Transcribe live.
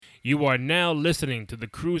You are now listening to the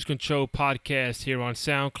Cruise Control Podcast here on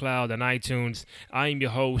SoundCloud and iTunes. I am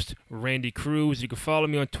your host, Randy Cruz. You can follow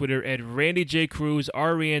me on Twitter at Randy J. Cruz,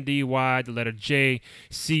 R-E-N-D-Y, the letter J,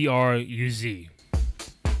 C-R-U-Z.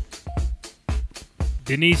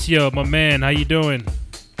 Denicio, my man, how you doing?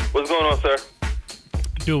 What's going on, sir?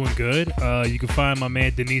 Doing good. You can find my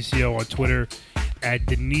man Denicio on Twitter at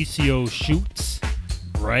Denicio Shoots,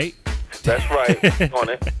 right? That's right.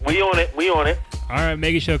 We on it. All right,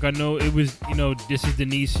 making sure. I know it was, this is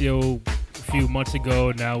Denicio a few months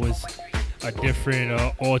ago. Now it's a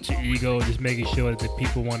different alter ego. Just making sure that the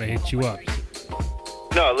people want to hit you up.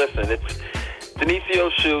 No, listen, it's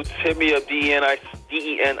Denicio Shoots. Hit me up, D-E-N-I-C-I-O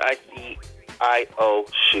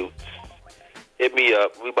Shoots. Hit me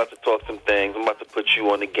up. We about to talk some things. I'm about to put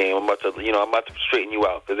you on the game. I'm about to straighten you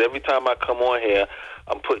out. Because every time I come on here,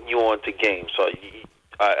 I'm putting you on to game. So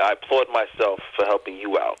I applaud myself for helping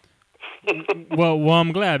you out. well,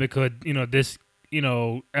 I'm glad because this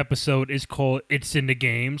episode is called "It's in the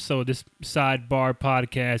Game." So this sidebar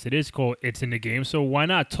podcast, it is called "It's in the Game." So why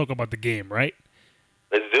not talk about the game, right?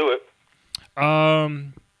 Let's do it.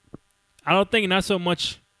 I don't think not so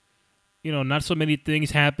much. Not so many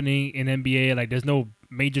things happening in NBA. Like there's no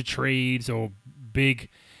major trades or big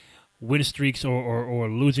win streaks or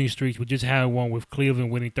losing streaks. We just had one with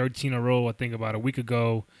Cleveland winning 13 in a row, I think about a week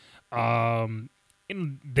ago.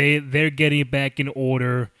 They're getting back in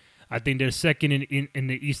order. I think they're second in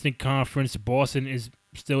the Eastern Conference. Boston is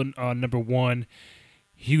still number one.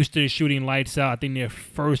 Houston is shooting lights out. I think they're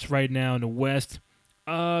first right now in the West.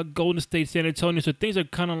 Golden State, San Antonio. So things are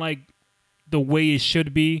kind of like the way it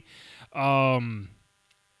should be. I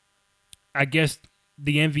guess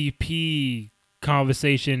the MVP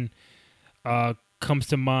conversation comes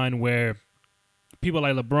to mind where people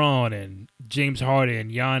like LeBron and James Harden and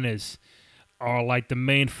Giannis are like the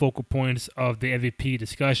main focal points of the MVP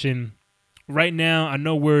discussion. Right now, I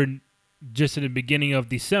know we're just in the beginning of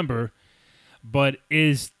December, but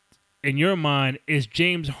in your mind, is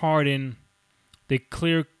James Harden the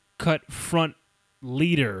clear-cut front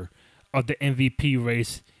leader of the MVP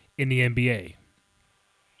race in the NBA?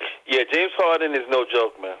 Yeah, James Harden is no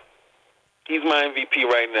joke, man. He's my MVP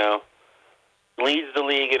right now. Leads the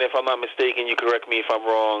league, and if I'm not mistaken, you correct me if I'm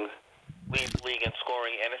wrong, leads the league in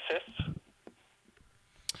scoring and assists.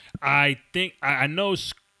 I think I know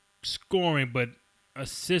scoring, but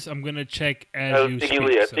assists I'm gonna check as you speak.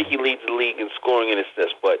 I think he leads the league in scoring and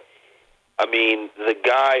assists. But I mean, the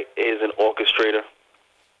guy is an orchestrator.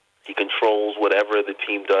 He controls whatever the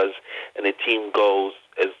team does, and the team goes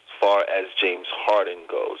as far as James Harden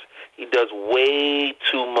goes. He does way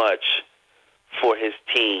too much for his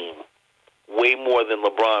team, way more than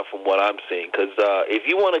LeBron, from what I'm seeing. Because if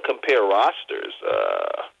you want to compare rosters.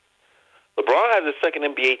 LeBron has a second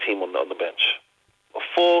NBA team on the bench, a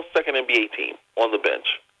full second NBA team on the bench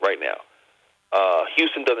right now.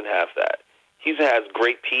 Houston doesn't have that. Houston has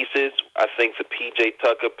great pieces. I think the P.J.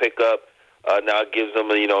 Tucker pickup now gives them,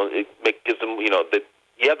 you have the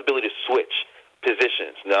ability to switch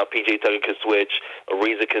positions. Now P.J. Tucker can switch,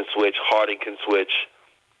 Ariza can switch, Harden can switch,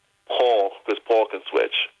 Chris Paul can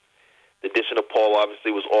switch. The addition of Paul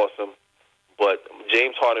obviously was awesome, but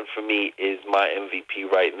James Harden for me is my MVP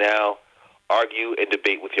right now. Argue and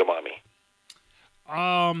debate with your mommy.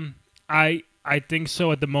 I think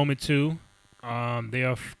so at the moment too. They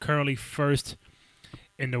are currently first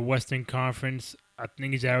in the Western Conference. I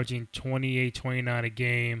think he's averaging 28, 29 a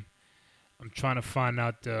game. I'm trying to find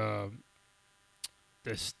out the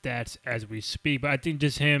stats as we speak, but I think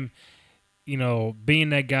just him, being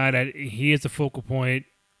that guy that he is the focal point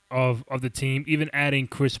of the team, even adding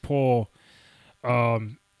Chris Paul,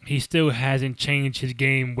 he still hasn't changed his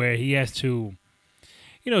game where he has to,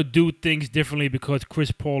 do things differently because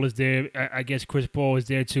Chris Paul is there. I guess Chris Paul is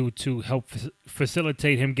there to help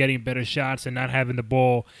facilitate him getting better shots and not having the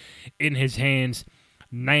ball in his hands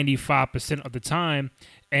 95% of the time.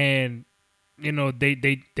 And,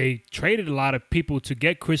 they traded a lot of people to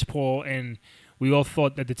get Chris Paul, and we all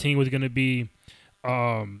thought that the team was going to be,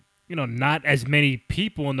 not as many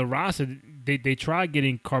people on the roster. They tried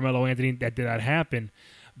getting Carmelo Anthony. That did not happen.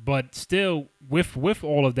 But still, with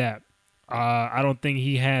all of that, I don't think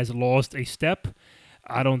he has lost a step.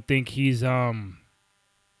 I don't think he's,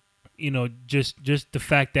 just the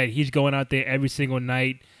fact that he's going out there every single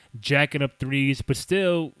night, jacking up threes, but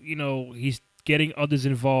still, he's getting others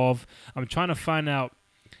involved. I'm trying to find out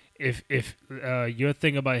if your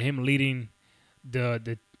thing about him leading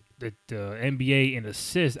the NBA in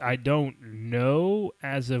assists, I don't know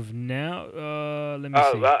as of now. Let me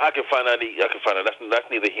see. I can find out. That's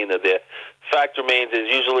neither here nor there. Fact remains is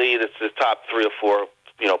usually it's the top 3 or 4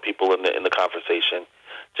 people in the conversation.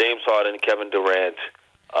 James James Harden, Kevin Durant.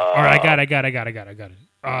 All right, I got it.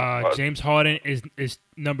 James Harden is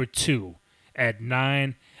number 2 at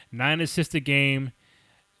 9 assists a game,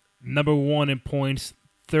 number 1 in points,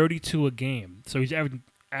 32 a game. So he's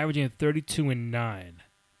averaging 32 and 9.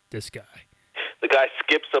 This guy. The guy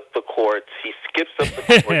skips up the court. He skips up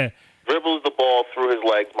the court, dribbles the ball through his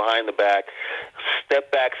legs behind the back,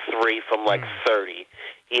 step back 3 from like 30.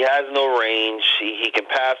 He has no range. He can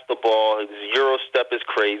pass the ball. His Euro step is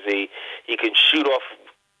crazy. He can shoot off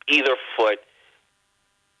either foot.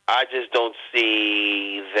 I just don't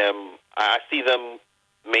see them. I see them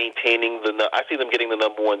maintaining I see them getting the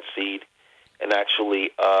number 1 seed and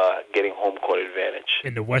actually getting home court advantage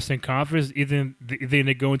in the Western Conference. Either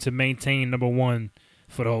they're going to maintain number 1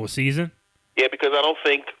 for the whole season. Yeah, because I don't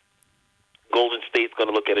think Golden State's going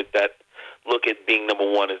to look at being number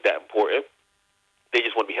 1 as that important. They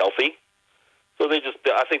just want to be healthy, so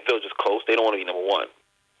I think they'll just coast. They don't want to be number 1.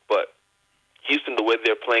 But Houston, the way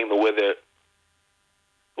they're playing, the way they're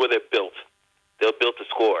built, they're built to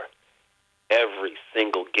score every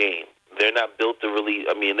single game. They're not built to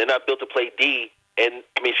they're not built to play D.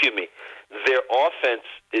 Their offense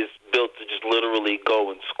is built to just literally go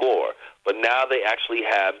and score. But now they actually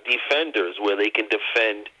have defenders where they can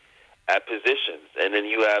defend at positions. And then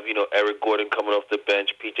you have, Eric Gordon coming off the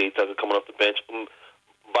bench, P.J. Tucker coming off the bench.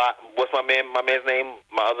 What's my man's name?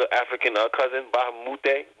 My other African cousin,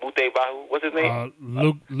 Bahamute Bahu. What's his name?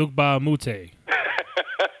 Luke Bahamute.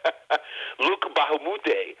 Luke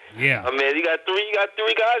Bahamute. Yeah. You got three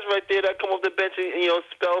guys right there that come off the bench and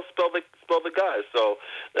spell the guys. So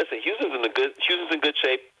listen, Houston's in good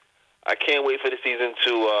shape. I can't wait for the season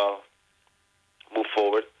to move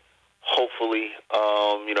forward. Hopefully,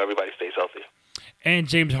 everybody stays healthy. And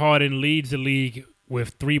James Harden leads the league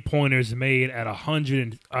with 3-pointers made at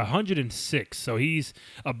 106. So he's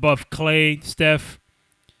above Clay, Steph,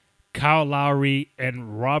 Kyle Lowry,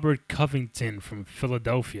 and Robert Covington from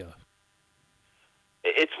Philadelphia.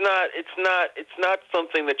 It's not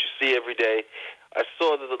something that you see every day. I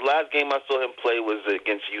saw that the last game I saw him play was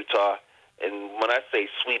against Utah, and when I say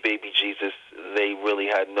sweet baby Jesus, they really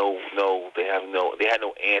had no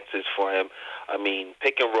answers for him.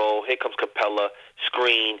 Pick and roll. Here comes Capella.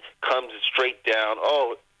 Screen comes straight down.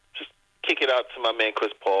 Oh, just kick it out to my man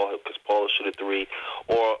Chris Paul. Chris Paul will shoot a 3,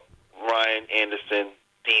 or Ryan Anderson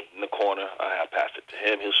deep in the corner. I pass it to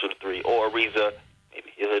him. He'll shoot a 3, or Ariza.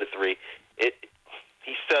 Maybe he'll hit a 3.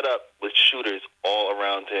 He's set up with shooters all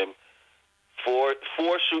around him. Let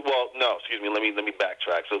me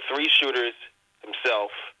backtrack. So 3 shooters,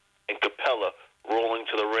 himself, and Capella rolling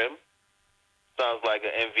to the rim. Sounds like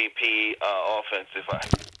an MVP offense if I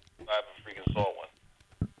ever freaking saw one.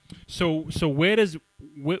 So where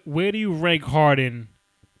do you rank Harden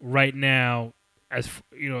right now? As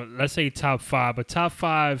let's say top 5, but top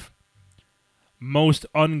 5 most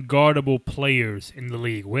unguardable players in the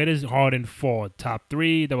league. Where does Harden fall? Top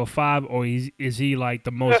 3, number 5, or is he like the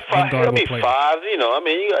most unguardable player? 5. You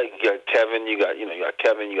got Kevin. You got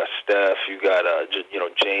Kevin. You got Steph. You got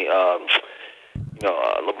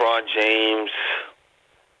LeBron James.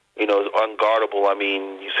 Is unguardable.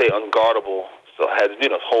 You say unguardable, so it has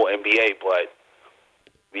the whole NBA, but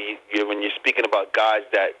when you're speaking about guys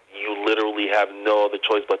that you literally have no other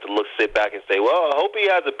choice but to sit back and say, well, I hope he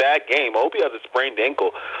has a bad game. I hope he has a sprained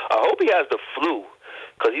ankle. I hope he has the flu,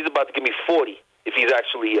 because he's about to give me 40 if he's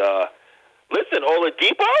actually listen,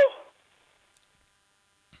 Oladipo?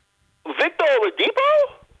 Victor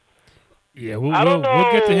Oladipo? Yeah, we'll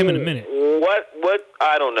get to him in a minute. What?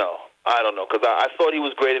 I don't know, because I thought he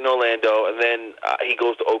was great in Orlando, and then he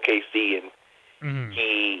goes to OKC, and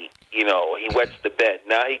he wets the bed.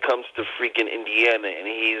 Now he comes to freaking Indiana, and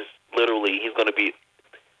he's going to be. It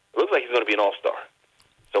looks like he's going to be an all-star.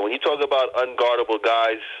 So when you talk about unguardable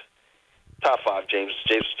guys, top 5, James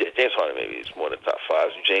Harden maybe is more than top 5.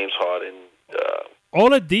 James Harden,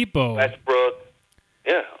 Oladipo, Westbrook,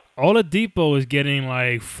 yeah. Oladipo is getting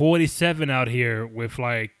like 47 out here with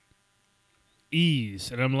like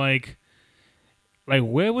ease, and I'm like,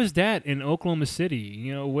 where was that in Oklahoma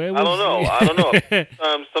City? Where was I don't know.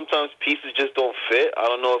 Sometimes pieces just don't fit. I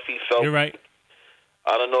don't know if he felt. You're right.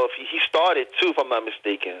 I don't know if he started too, if I'm not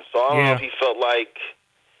mistaken. So I don't know if he felt like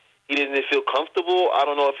he didn't feel comfortable. I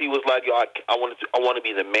don't know if he was like, I want to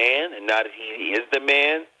be the man, and now that he is the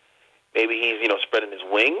man, maybe he's spreading his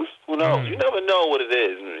wings. Who knows? You never know what it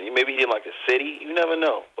is. Maybe he didn't like the city. You never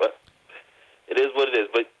know, but it is what it is.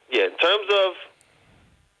 But yeah, in terms of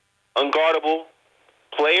unguardable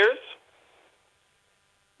players,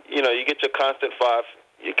 you get your constant 5,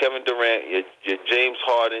 your Kevin Durant, your James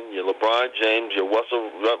Harden, your LeBron James, your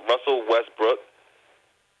Russell Westbrook,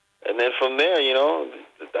 And then from there,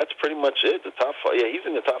 that's pretty much it. The top 5. Yeah, he's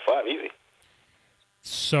in the top 5 easy.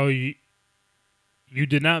 So you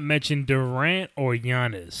did not mention Durant or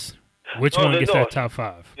Giannis. Which one gets that top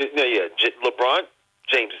 5? Yeah. LeBron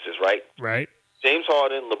James is right. Right. James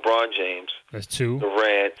Harden, LeBron James. That's 2.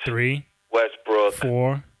 Durant. 3. Westbrook.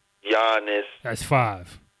 4. Giannis. That's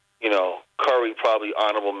 5. Curry probably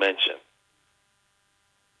honorable mention.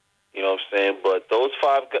 You know what I'm saying? But those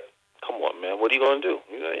 5 guys, come on, man. What are you going to do?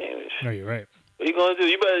 No, you're right. What are you going to do?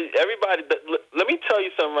 Everybody, let me tell you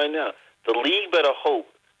something right now. The league better hope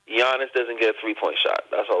Giannis doesn't get a 3-point shot.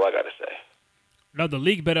 That's all I got to say. No, the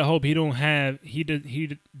league better hope he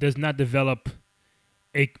does not develop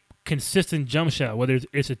a consistent jump shot, whether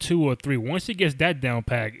it's a 2 or 3. Once he gets that down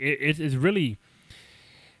pat, it's really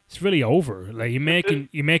over. Like you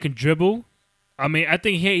can dribble. I mean, I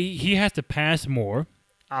think he has to pass more,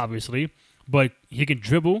 obviously, but he can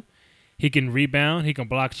dribble, he can rebound, he can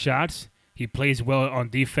block shots. He plays well on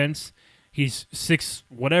defense. He's 6,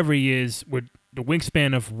 whatever he is, with the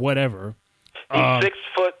wingspan of whatever. He's 6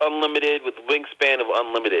 foot unlimited with wingspan of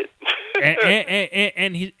unlimited.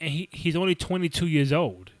 and he's only 22 years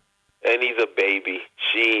old. And he's a baby.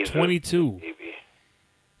 Jeez. 22. Baby.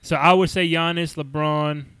 So I would say Giannis,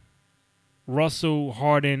 LeBron, Russell,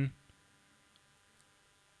 Harden,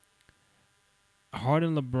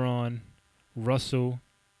 LeBron, Russell,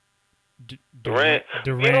 Durant.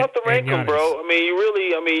 You don't have to rank them, bro. I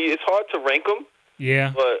mean, it's hard to rank them.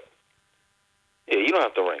 Yeah. But, yeah, you don't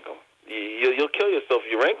have to rank them. You'll kill yourself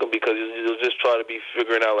if you rank them because you'll just try to be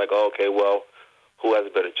figuring out, like, okay, well, who has a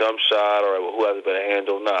better jump shot or who has a better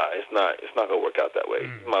handle. Nah, it's not going to work out that way.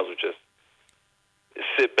 You might as well just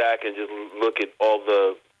sit back and just look at all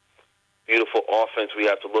the beautiful offense we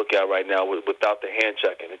have to look at right now without the hand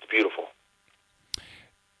checking. It's beautiful.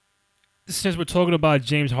 Since we're talking about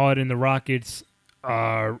James Harden, the Rockets,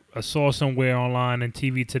 I saw somewhere online and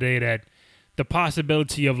TV today that the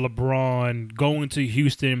possibility of LeBron going to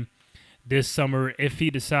Houston this summer, if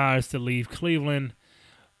he decides to leave Cleveland,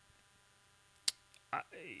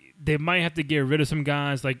 they might have to get rid of some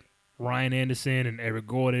guys like Ryan Anderson and Eric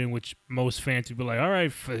Gordon, which most fans would be like, all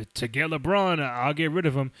right, to get LeBron, I'll get rid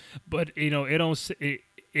of him. But, it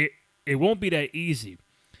won't be that easy.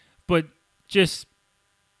 But just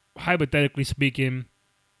hypothetically speaking,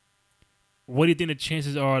 what do you think the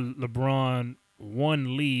chances are LeBron,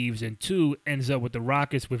 1, leaves, and 2, ends up with the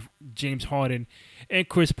Rockets with James Harden and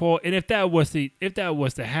Chris Paul? And if that was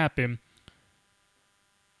to happen,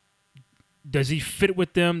 does he fit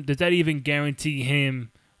with them? Does that even guarantee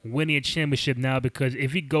him winning a championship now? Because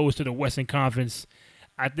if he goes to the Western Conference,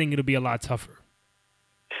 I think it'll be a lot tougher.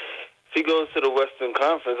 If he goes to the Western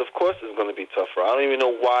Conference, of course it's going to be tougher. I don't even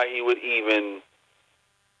know why he would even,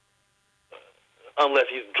 unless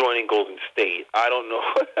he's joining Golden State. I don't know.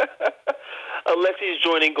 Unless he's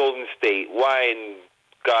joining Golden State, why in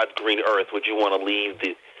God's green earth would you want to leave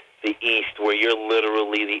the East, where you're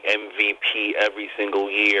literally the MVP every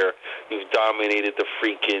single year? You've dominated the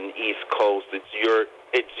freaking East Coast. It's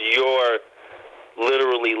your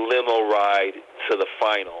literally limo ride to the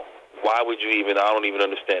final. Why would you even? I don't even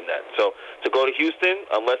understand that. So to go to Houston,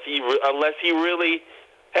 unless he really,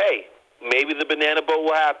 hey, maybe the banana boat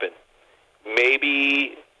will happen.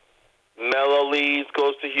 Maybe Melo leaves,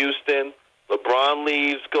 goes to Houston. LeBron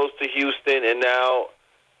leaves, goes to Houston, and now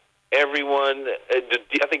everyone.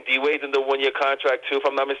 I think D Wade's in the 1-year contract too, if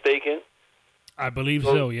I'm not mistaken. I believe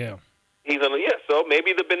so. Yeah. He's on. Yeah. So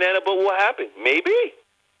maybe the banana boat will happen. Maybe.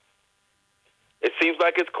 It seems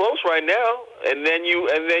like it's close right now, and then you.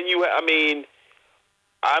 I mean,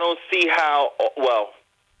 I don't see how. Well,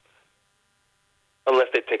 unless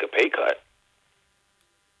they take a pay cut.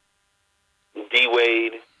 D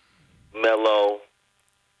Wade, Melo,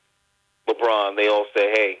 LeBron, they all say,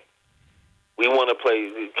 "Hey, we want to play."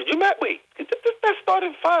 Could you wait? Let's start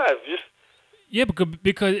in 5. Just yeah,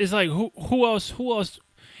 because it's like who else?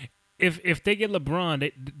 If they get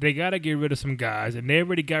LeBron, they gotta get rid of some guys, and they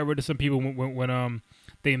already got rid of some people when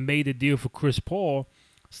they made the deal for Chris Paul.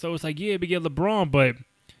 So it's like, yeah, we get LeBron, but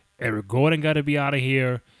Eric Gordon got to be out of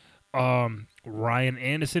here. Ryan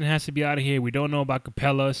Anderson has to be out of here. We don't know about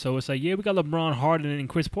Capella, so it's like, yeah, we got LeBron, Harden, and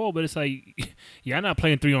Chris Paul, but it's like, y'all not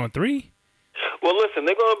playing 3-on-3. Well, listen,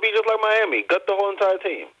 they're gonna be just like Miami. Gut the whole entire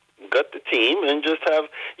team. Gut the team and just have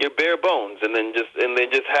your bare bones, and then just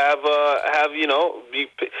have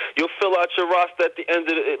you'll fill out your roster at the end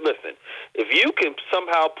of it. Listen, if you can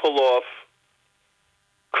somehow pull off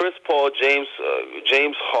Chris Paul, James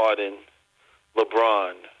Harden,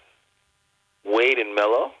 LeBron, Wade, and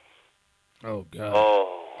Melo. Oh God.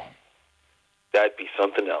 Oh, that'd be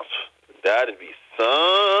something else. That'd be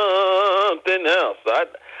something else.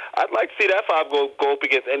 I'd like to see that five go up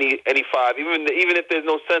against any five, even if there's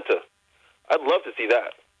no center. I'd love to see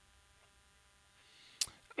that.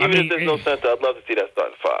 Even if there's no center, I'd love to see that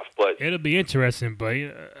starting five. But it'll be interesting. But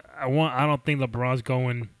I don't think LeBron's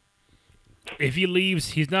going. If he leaves,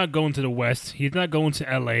 he's not going to the West. He's not going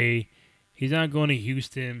to L.A. He's not going to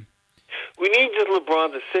Houston. We need just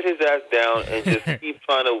LeBron to sit his ass down and just keep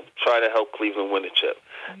trying to help Cleveland win the chip.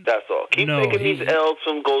 That's all. Keep taking these L's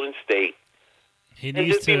from Golden State. And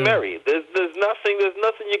just be merry. There's nothing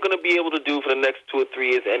you're going to be able to do for the next 2 or 3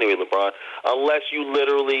 years anyway, LeBron, unless you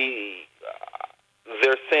literally.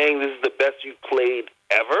 They're saying this is the best you've played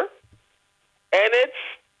ever, and it's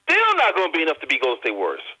still not going to be enough to beat Golden State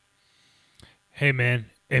Warriors. Hey man,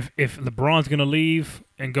 if LeBron's going to leave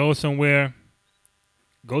and go somewhere,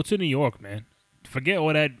 go to New York, man. Forget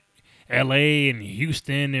all that L.A. and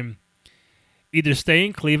Houston, and either stay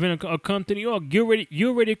in Cleveland or come to New York. You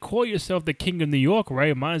already call yourself the king of New York,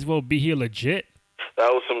 right? Might as well be here legit. That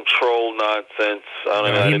was some troll nonsense.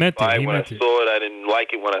 I didn't buy it when I saw it. I didn't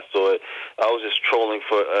like it when I saw it. I was just trolling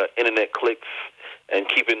for internet clicks and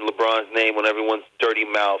keeping LeBron's name on everyone's dirty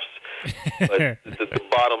mouths. But the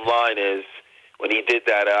bottom line is, when he did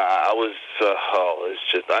that, I was, it's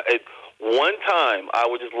just, one time, I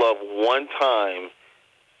would just love one time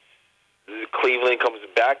Cleveland comes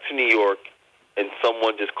back to New York and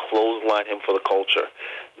someone just clothesline him for the culture.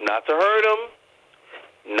 Not to hurt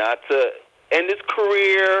him, not to end his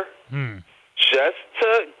career, just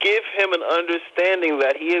to give him an understanding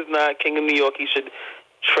that he is not king of New York. He should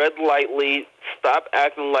tread lightly, stop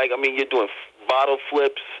acting like, you're doing bottle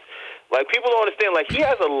flips. Like, people don't understand. Like, he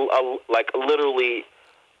has literally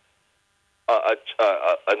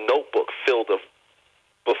a notebook filled of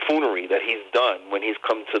buffoonery that he's done when he's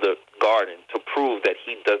come to the Garden to prove that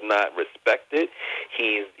he does not respect it.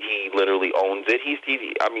 He literally owns it.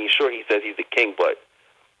 Sure, he says he's the king, but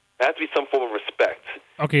there has to be some form of respect.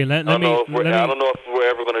 Okay, I don't know if we're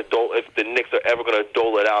ever going to if the Knicks are ever going to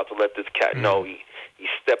dole it out to let this cat know he's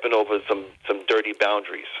stepping over some dirty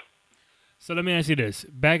boundaries. So let me ask you this.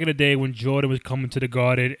 Back in the day when Jordan was coming to the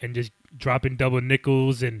Garden and just dropping double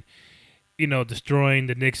nickels and, destroying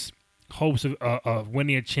the Knicks' hopes of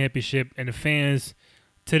winning a championship, and the fans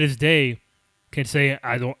to this day can say,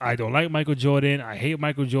 I don't like Michael Jordan, I hate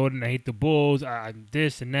Michael Jordan, I hate the Bulls, I'm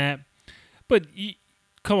this and that. But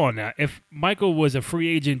come on now. If Michael was a free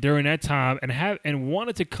agent during that time and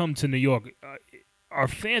wanted to come to New York, are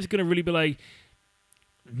fans going to really be like,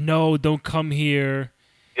 no, don't come here?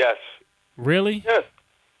 Yes. Really? Yes.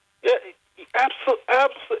 Yeah, absolutely.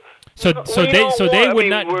 So they would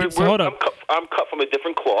not. Hold up. I'm cut from a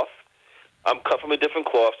different cloth.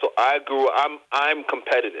 So I'm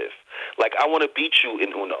competitive. Like, I want to beat you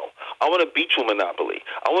in Uno. I want to beat you in Monopoly.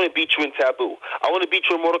 I want to beat you in Taboo. I want to beat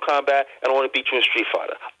you in Mortal Kombat, and I want to beat you in Street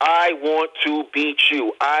Fighter. I want to beat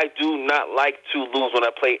you. I do not like to lose when I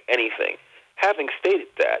play anything. Having stated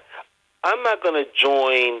that, I'm not going to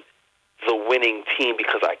join the winning team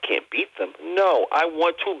because I can't beat them. No, I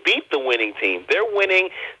want to beat the winning team. They're winning.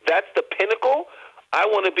 That's the pinnacle. I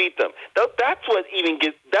want to beat them. That's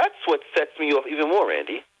what sets me off even more,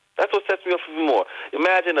 Andy. That's what sets me off even more.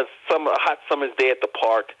 Imagine a hot summer's day at the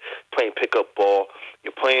park, playing pickup ball.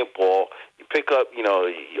 You're playing ball. You pick up your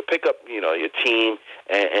team,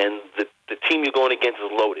 and the team you're going against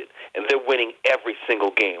is loaded, and they're winning every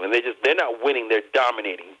single game. And they're not winning. They're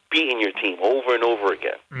dominating, beating your team over and over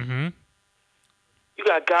again. Mm-hmm. You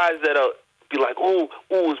got guys that'll be like, "Ooh,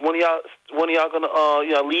 is one of y'all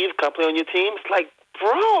gonna leave? Can I play on your team?" It's like,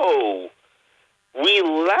 bro,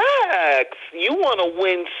 relax. You want to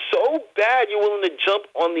win so bad, you're willing to jump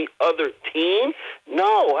on the other team?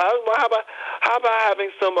 No. How about having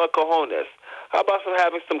some cojones? How about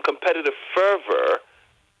having some competitive fervor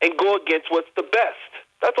and go against what's the best?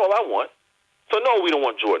 That's all I want. So no, we don't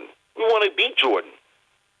want Jordan. We want to beat Jordan.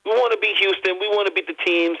 We want to beat Houston. We want to beat the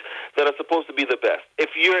teams that are supposed to be the best.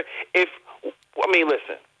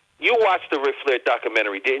 Listen, you watched the Ric Flair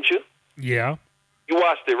documentary, didn't you? Yeah. You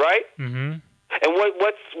watched it, right? Mm-hmm. And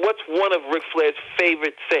what's one of Ric Flair's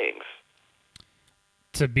favorite sayings?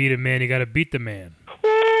 To beat a man, you got to beat the man. Ooh.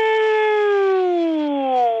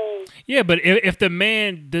 Yeah, but if the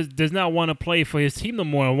man does not want to play for his team no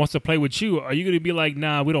more and wants to play with you, are you going to be like,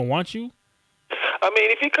 nah, we don't want you?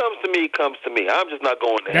 If he comes to me, he comes to me. I'm just not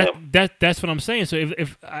going to him. That's what I'm saying. So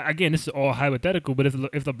if again, this is all hypothetical, but if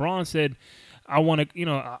LeBron said, I want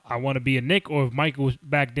to be a Knick, or if Michael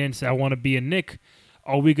back then said, I want to be a Knick,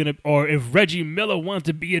 or if Reggie Miller wants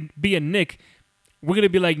to be a Knick, we're gonna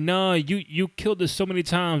be like, nah, you killed us so many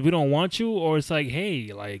times, we don't want you, or it's like,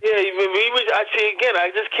 hey, like, yeah,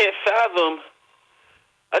 I just can't fathom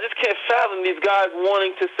I just can't fathom these guys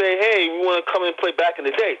wanting to say, hey, we want to come and play back in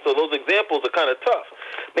the day. So those examples are kind of tough.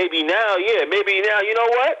 Maybe now, you know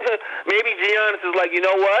what? Maybe Giannis is like, you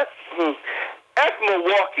know what? F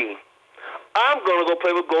Milwaukee. I'm going to go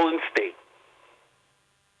play with Golden State.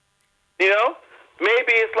 You know?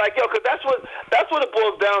 Maybe it's like, yo, because that's what it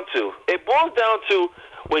boils down to. It boils down to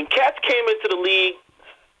when cats came into the league,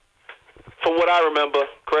 from what I remember,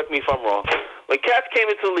 correct me if I'm wrong, when cats came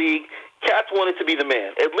into the league, cats wanted to be the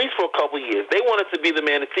man, at least for a couple of years. They wanted to be the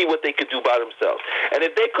man and see what they could do by themselves. And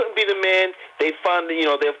if they couldn't be the man, they'd find,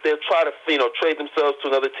 they'll try to, trade themselves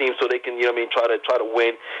to another team so they can, try to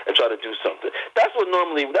win and try to do something. That's what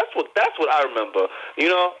I remember,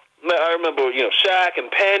 I remember, Shaq and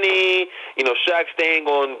Penny, Shaq staying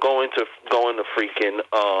going to freaking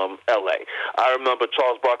L.A. I remember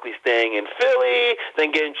Charles Barkley staying in Philly,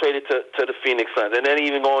 then getting traded to the Phoenix Suns, and then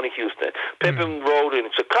even going to Houston. Pippen rode in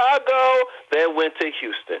Chicago, then went to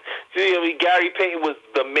Houston. Gary Payton was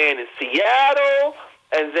the man in Seattle,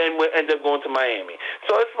 and then ended up going to Miami.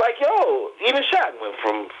 So it's like, yo, even Shaq went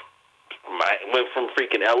from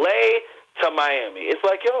freaking L.A. to Miami. It's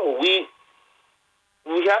like, yo, we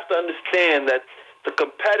have to understand that the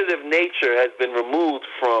competitive nature has been removed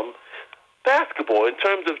from basketball in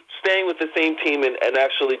terms of staying with the same team and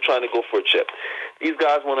actually trying to go for a chip. These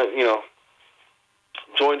guys want to,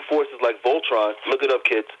 join forces like Voltron. Look it up,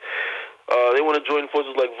 kids. They want to join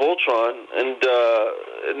forces like Voltron, and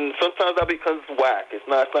sometimes that becomes whack. It's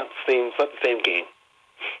not the same. It's not the same game.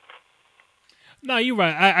 No, you're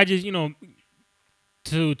right. I just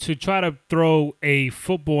to try to throw a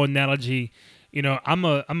football analogy. I'm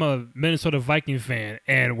a Minnesota Vikings fan,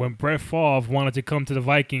 and when Brett Favre wanted to come to the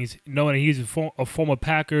Vikings, knowing that he's a former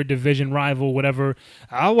Packer division rival, whatever,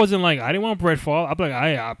 I wasn't like, I didn't want Brett Favre. I'm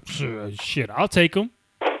like, shit, I'll take him.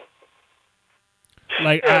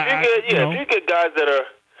 Like, if you get guys that are,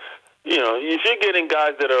 if you're getting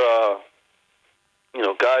guys that are,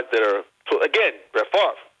 again, Brett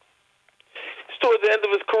Favre. It's towards the end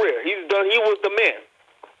of his career. He was the man.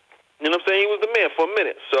 You know what I'm saying? He was the man for a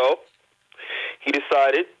minute, so. He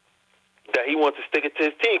decided that he wanted to stick it to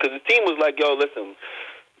his team because his team was like, "Yo, listen,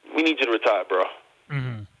 we need you to retire, bro."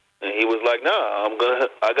 Mm-hmm. And he was like, "Nah,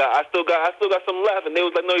 I still got some left." And they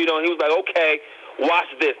was like, "No, you don't." He was like, "Okay, watch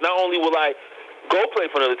this. Not only will I go play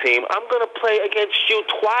for another team, I'm gonna play against you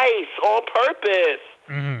twice on purpose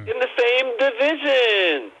in the same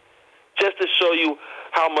division, just to show you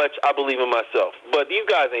how much I believe in myself." But these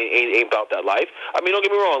guys ain't about that life. I mean, don't get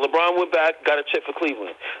me wrong. LeBron went back, got a chip for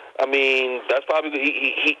Cleveland. I mean, that's probably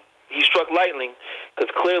he struck lightning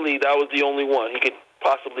because clearly that was the only one he could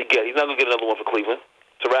possibly get. He's not gonna get another one for Cleveland.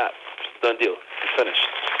 It's a wrap. Done deal. It's finished.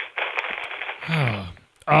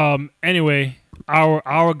 Anyway,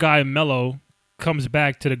 our guy Melo comes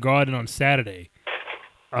back to the Garden on Saturday.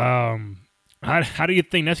 How do you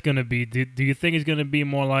think that's gonna be? Do you think it's gonna be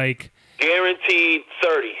more like guaranteed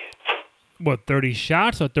 30? What, 30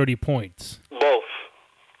 shots or 30 points? Both.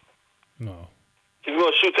 No. He's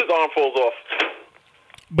going to shoot till his arm falls off.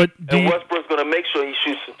 And Westbrook's going to make sure he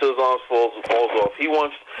shoots until his arm falls off.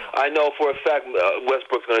 I know for a fact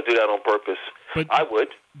Westbrook's going to do that on purpose. I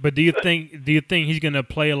would. But do you think he's going to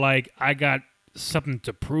play like, I got something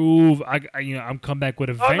to prove? I'm come back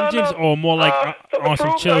with a vengeance, or more like on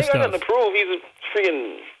some chill stuff? Nothing to prove.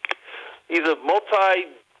 He's a multi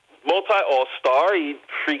all-star. He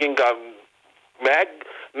freaking got mad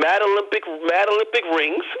Olympic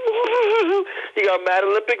rings. He got mad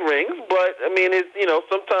Olympic rings, but I mean,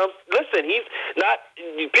 sometimes listen. He's not.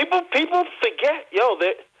 People forget.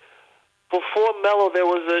 Before Melo, there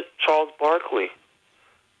was a Charles Barkley,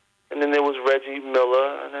 and then there was Reggie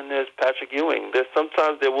Miller, and then there's Patrick Ewing.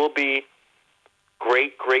 Sometimes there will be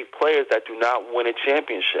great players that do not win a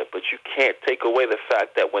championship, but you can't take away the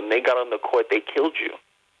fact that when they got on the court, they killed you.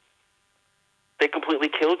 They completely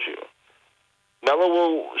killed you. Melo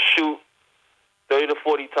will shoot 30 to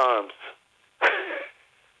 40 times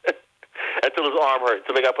until his arm hurts,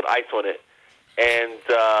 until they got to put ice on it. And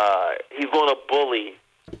he's going to bully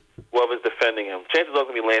whoever's defending him. Chances are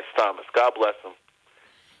going to be Lance Thomas. God bless him.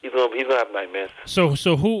 He's going to have nightmares. So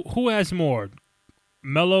who has more,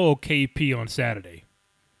 Melo or KP on Saturday?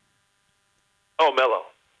 Oh, Melo.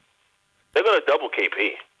 They're going to double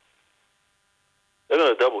KP. They're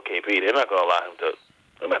going to double KP. They're not going to allow him to.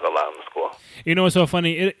 They're not going to allow him to score. It's so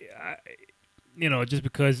funny. Just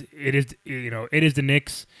because it is the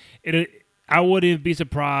Knicks. I wouldn't be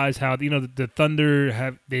surprised how the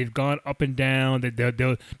Thunder they've gone up and down.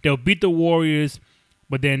 They'll beat the Warriors,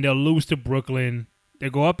 but then they'll lose to Brooklyn. They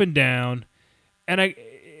go up and down, and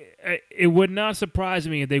it would not surprise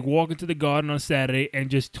me if they walk into the Garden on Saturday and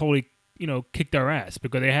just totally kick their ass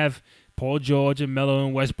because they have Paul George and Melo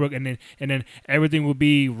and Westbrook, and then everything will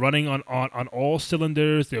be running on all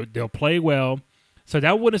cylinders. They'll play well. So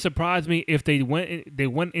that wouldn't surprise me if they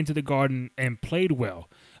went into the Garden and played well.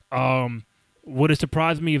 Would it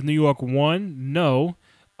surprise me if New York won? No.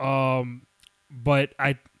 But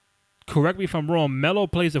correct me if I'm wrong. Melo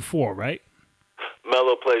plays the 4, right?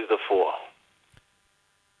 Melo plays the 4.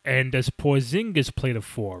 And does Porzingis play the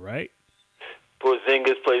 4, right?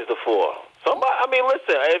 Porzingis plays the 4. Somebody, I mean,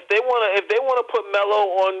 listen. If they wanna put Melo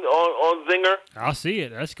on Zinger, I'll see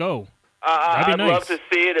it. Let's go. I'd love to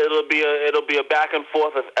see it. It'll be a back and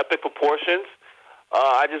forth of epic proportions.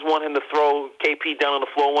 I just want him to throw KP down on the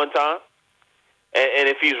floor one time, and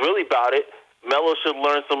if he's really about it, Melo should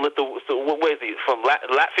learn some little. So where is he from?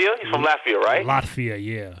 Latvia? He's from Latvia, right? Latvia,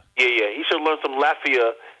 yeah. Yeah. He should learn some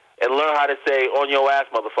Latvia and learn how to say "on your ass,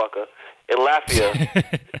 motherfucker" in Latvia,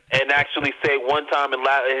 and actually say one time in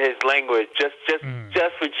his language, just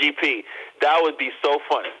for GP. That would be so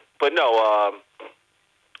funny. But no,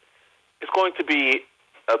 it's going to be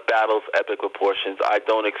a battle of epic proportions. I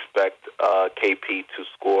don't expect KP to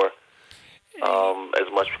score as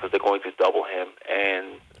much because they're going to double him,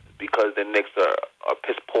 and because the Knicks are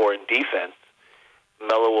piss poor in defense,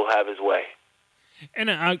 Melo will have his way.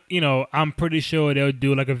 And I'm pretty sure they'll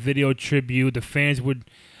do like a video tribute. I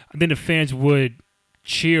think the fans would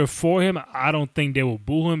cheer for him. I don't think they will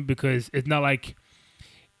boo him because it's not like,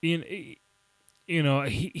 he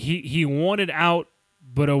wanted out,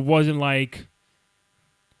 but it wasn't like,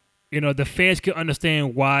 the fans could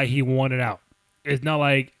understand why he wanted out. It's not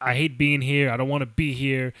like, I hate being here, I don't want to be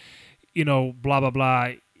here, blah, blah, blah.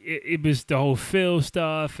 It was the whole Phil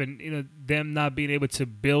stuff and, them not being able to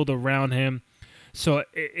build around him. So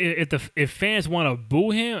if fans want to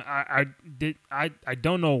boo him, I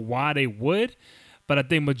don't know why they would, but I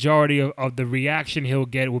think majority of the reaction he'll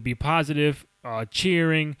get will be positive,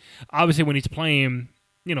 cheering. Obviously, when he's playing,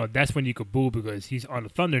 that's when you could boo because he's on the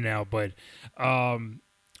Thunder now. But I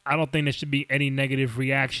don't think there should be any negative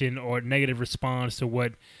reaction or negative response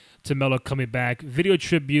to Melo coming back. Video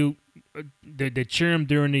tribute, they cheer him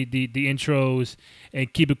during the intros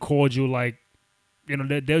and keep it cordial. Like,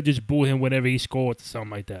 they'll just boo him whenever he scores or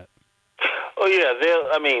something like that. Oh yeah,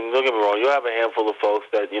 don't get me wrong. You'll have a handful of folks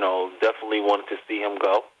that definitely wanted to see him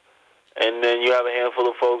go, and then you have a handful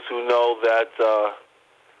of folks who knows that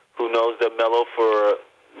Melo for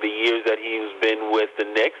the years that he's been with the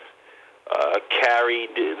Knicks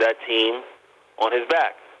carried that team on his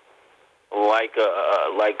back, I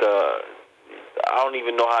don't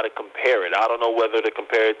even know how to compare it. I don't know whether to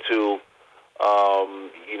compare it to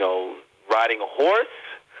riding a horse,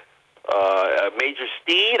 a major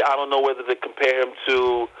steed. I don't know whether to compare him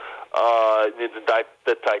to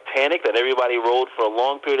the Titanic that everybody rode for a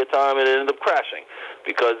long period of time and it ended up crashing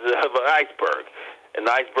because of an iceberg, and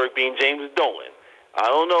the iceberg being James Dolan. I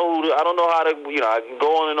don't know how to. I can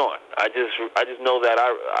go on and on. I just know that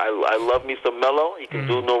I love me some Melo. He can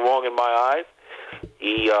do no wrong in my eyes.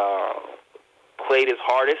 He played his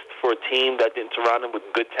hardest for a team that didn't surround him with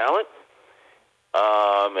good talent.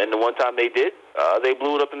 And the one time they did, they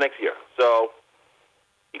blew it up the next year. So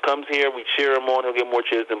he comes here, we cheer him on. He'll get more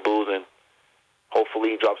cheers than boos, and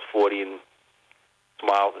hopefully he drops 40 and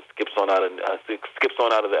smiles and skips on out of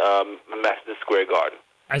the Madison Square Garden.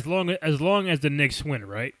 As long as the Knicks win,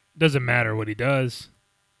 right? Doesn't matter what he does,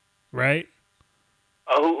 right?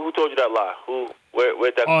 Who told you that lie?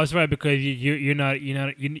 Where that? Oh, that's right. Because you're not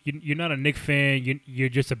a Knicks fan. You're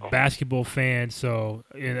just a basketball fan. So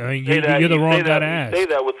you're the wrong guy to ask. You say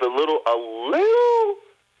that with a little.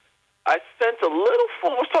 I sense a little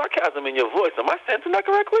form of sarcasm in your voice. Am I sensing that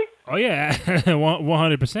correctly? Oh yeah,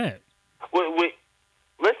 100%. Wait.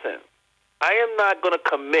 Listen, I am not going to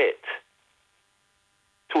commit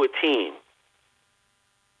to a team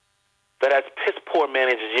that has piss poor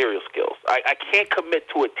managerial skills. I can't commit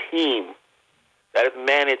to a team that is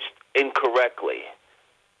managed incorrectly.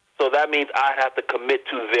 So that means I have to commit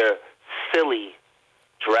to their silly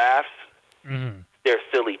drafts, their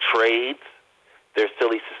silly trades, their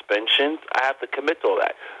silly suspensions. I have to commit to all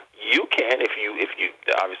that. You can if you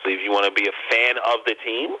obviously if you want to be a fan of the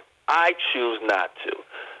team. I choose not to.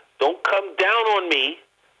 Don't come down on me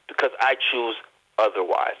because I choose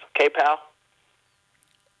otherwise. Okay, pal?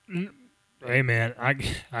 Hey, man,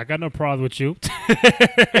 I got no problem with you.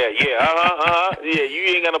 Yeah, you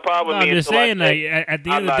ain't got no problem with me. I'm just saying, at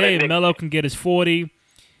the end of the day, Melo can get his 40.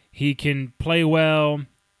 He can play well,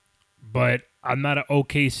 but I'm not an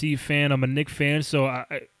OKC fan. I'm a Knicks fan, so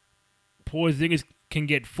Porzingis can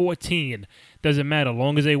get 14. Doesn't matter. As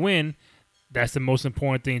long as they win, that's the most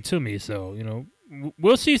important thing to me. So,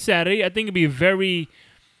 we'll see Saturday. I think it'll be very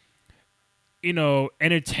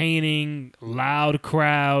entertaining, loud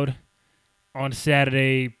crowd on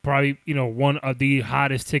Saturday. Probably, one of the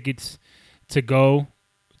hottest tickets to go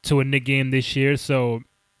to a Knick game this year. So,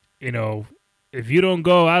 you know, if you don't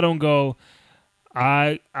go, I don't go.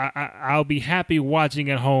 I'll be happy watching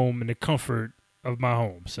at home in the comfort of my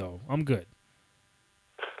home. So I'm good.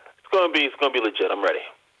 It's gonna be legit. I'm ready.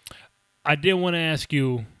 I did want to ask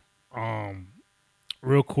you,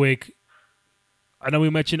 real quick. I know we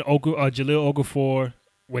mentioned Jaleel Okafor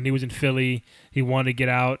when he was in Philly. He wanted to get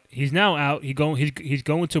out. He's now out. He's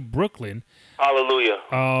going to Brooklyn. Hallelujah.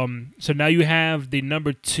 So now you have the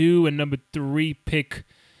number 2 and number 3 pick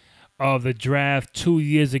of the draft 2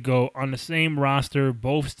 years ago on the same roster,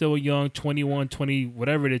 both still young, 21, 20,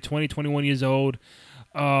 whatever it is, 20, 21 years old.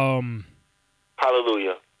 Hallelujah.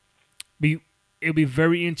 It'll be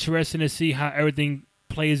very interesting to see how everything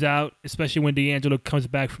plays out, especially when D'Angelo comes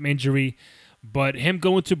back from injury. But him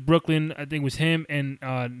going to Brooklyn, I think it was him and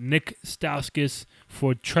Nick Stauskas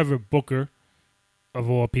for Trevor Booker, of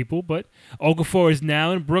all people. But Okafor is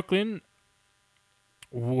now in Brooklyn.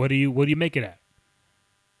 What do you make of that?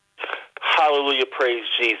 Hallelujah, praise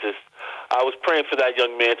Jesus. I was praying for that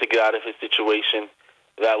young man to get out of his situation,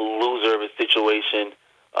 that loser of his situation.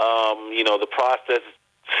 The process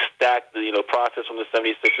stacked. The process from the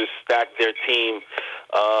 76ers stacked their team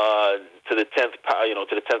to the 10th,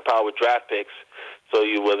 to the 10th power with draft picks. So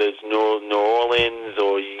whether it's New Orleans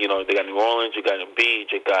or they got New Orleans, you got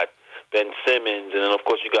Embiid, you got Ben Simmons, and then of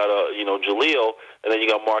course you got Jaleel, and then you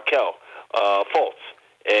got Markelle Fultz,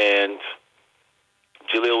 and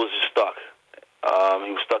Jaleel was just stuck.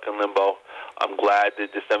 He was stuck in limbo. I'm glad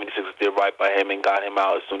that the 76ers did right by him and got him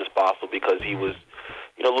out as soon as possible because he was,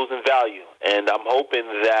 losing value. And I'm hoping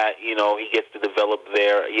that, he gets to develop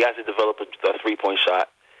there. He has to develop a three-point shot.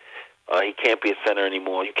 He can't be a center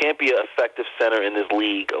anymore. You can't be an effective center in this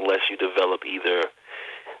league unless you develop either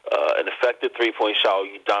an effective three-point shot or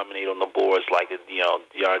you dominate on the boards like,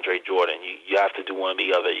 DeAndre Jordan. You have to do one or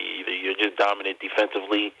the other. Either you're just dominant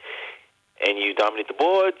defensively and you dominate the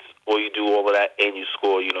boards, or you do all of that and you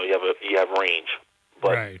score. You have range.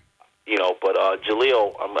 But right. But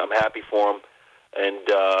Jaleel, I'm happy for him. And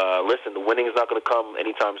listen, the winning is not going to come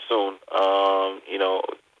anytime soon.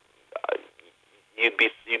 You'd be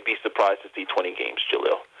surprised to see 20 games,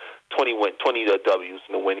 Jaleel. 20 W's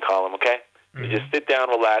in the win column. Okay, Mm-hmm. You just sit down,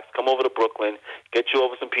 relax, come over to Brooklyn, get you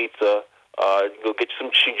over some pizza. Go get you some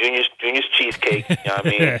Junior's cheesecake. You know what I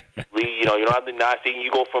mean? You don't have to not see. You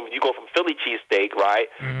go from Philly cheesesteak, right?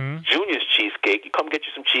 Mm-hmm. Junior's cheesecake. You come get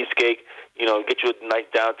you some cheesecake. Get you a nice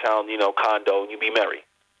downtown condo, and you be merry.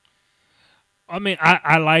 I mean,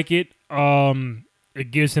 I like it.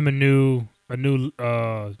 It gives him a new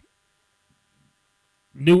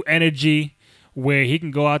energy where he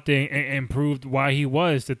can go out there and prove why he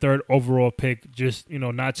was the 3rd overall pick just,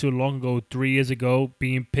 not too long ago, 3 years ago,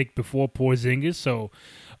 being picked before Porzingis. So,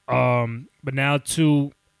 but now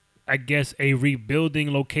to, I guess, a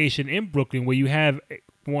rebuilding location in Brooklyn where you have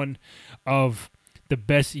one of the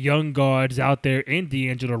best young guards out there in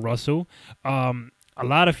D'Angelo Russell. A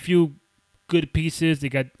lot of few good pieces. They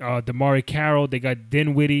got Damari Carroll. They got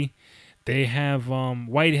Dinwiddie. They have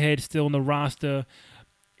Whitehead still on the roster.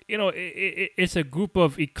 It's a group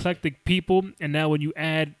of eclectic people, and now when you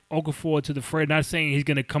add Okafor to the fray, not saying he's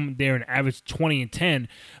going to come there and average 20 and 10,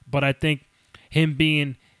 but I think him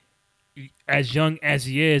being as young as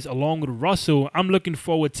he is, along with Russell, I'm looking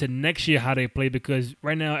forward to next year how they play because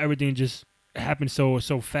right now everything just happens so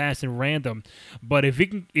fast and random. But if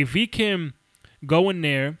he can go in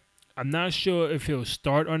there, I'm not sure if he'll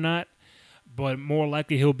start or not, but more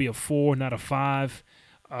likely he'll be a 4, not a 5.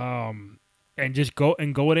 And just go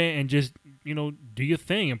there and just do your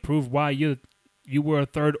thing and prove why you were a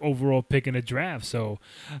 3rd overall pick in the draft. So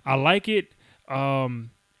I like it.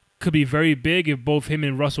 Could be very big if both him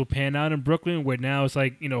and Russell pan out in Brooklyn, where now it's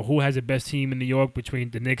like who has the best team in New York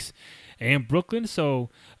between the Knicks and Brooklyn.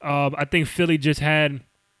 So I think Philly just had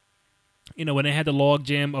when they had the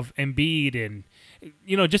logjam of Embiid and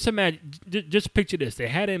just imagine, just picture this: they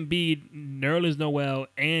had Embiid, Nerlens Noel,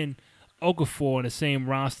 and Okafor on the same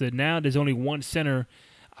roster. Now there's only one center,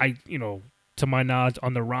 to my knowledge,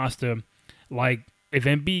 on the roster. Like if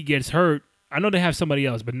Embiid gets hurt, I know they have somebody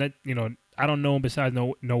else, but not, I don't know him besides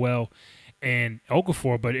Noel and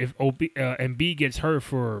Okafor. But if Embiid gets hurt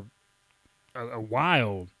for a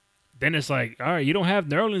while, then it's like, all right, you don't have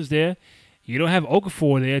Nerlens there, you don't have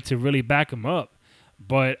Okafor there to really back him up.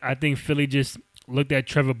 But I think Philly just looked at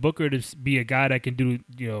Trevor Booker to be a guy that can do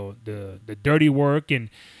the dirty work and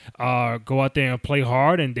go out there and play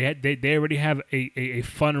hard, and they already have a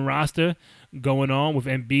fun roster going on with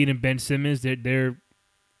Embiid and Ben Simmons. They're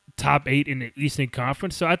top 8 in the Eastern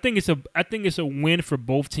Conference. So I think it's a win for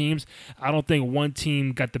both teams. I don't think one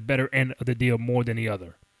team got the better end of the deal more than the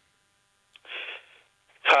other.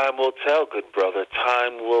 Time will tell, good brother.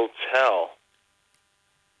 Time will tell.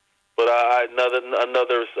 But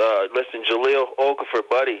listen, Jaleel Okafor,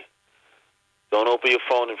 buddy. Don't open your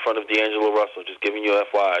phone in front of D'Angelo Russell. Just giving you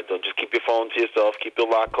FYI. Don't just keep your phone to yourself. Keep your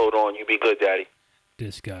lock code on. You be good, daddy.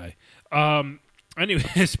 This guy. Anyway,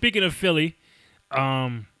 speaking of Philly,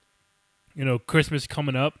 Christmas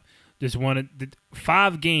coming up. Just wanted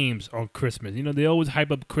 5 games on Christmas. They always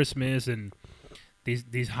hype up Christmas and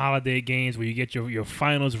these holiday games where you get your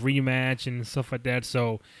finals rematch and stuff like that.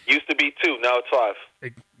 So used to be 2, now it's 5.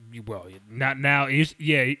 Well, not now. It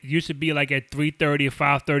used to be like at 3:30 or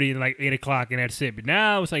 5:30 and like 8 o'clock, and that's it. But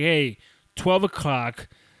now it's like, hey, 12 o'clock,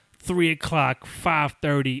 3 o'clock,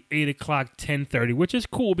 5:30, 8 o'clock, 10:30, which is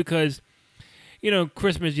cool because,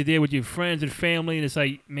 Christmas you're there with your friends and family, and it's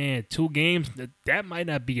like, man, 2 games that might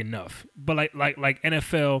not be enough. But like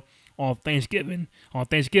NFL on Thanksgiving,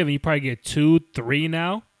 you probably get 2, 3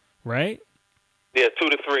 now, right? Yeah, 2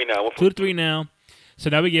 to 3 now. 2 to 3 now. So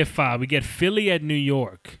now we get 5. We get Philly at New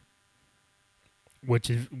York, which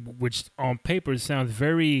on paper sounds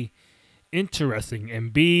very interesting.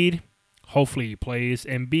 Embiid, hopefully he plays.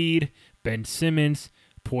 Embiid, Ben Simmons,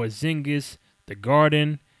 Porzingis, the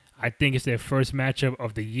Garden. I think it's their first matchup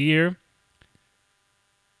of the year.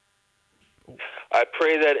 I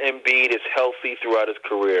pray that Embiid is healthy throughout his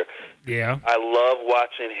career. Yeah. I love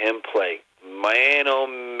watching him play. Man, oh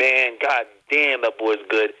man, god damn, that boy's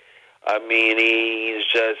good. I mean, he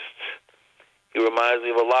reminds me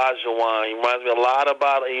of Olajuwon. He reminds me a lot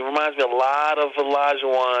of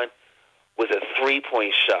Olajuwon with a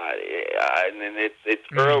 3-point shot. And it's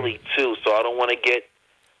early, too, so I don't want to get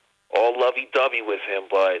all lovey-dovey with him,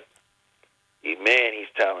 but, man, he's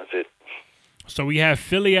talented. So we have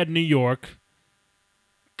Philly at New York,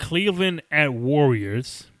 Cleveland at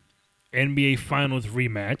Warriors, NBA Finals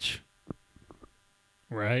rematch,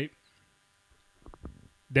 right?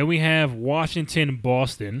 Then we have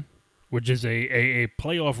Washington-Boston, which is a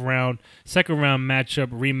playoff round, second round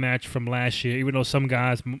rematch from last year, even though some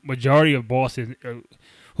guys, majority of Boston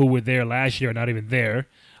who were there last year are not even there.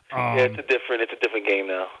 It's a different game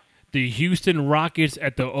now. The Houston Rockets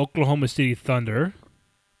at the Oklahoma City Thunder.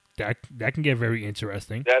 That can get very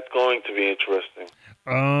interesting. That's going to be interesting.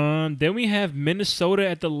 Then we have Minnesota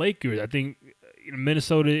at the Lakers. I think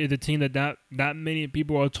Minnesota is a team that not many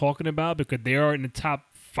people are talking about because they are in the top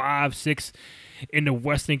 5, 6 in the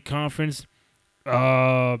Western Conference.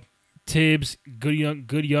 Tibbs,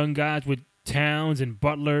 good young guys with Towns and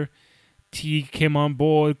Butler. T came on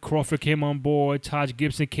board. Crawford came on board. Taj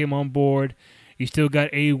Gibson came on board. You still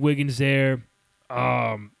got A. Wiggins there.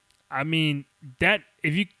 I mean, that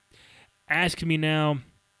if you ask me now,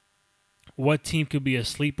 what team could be a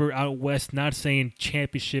sleeper out west? Not saying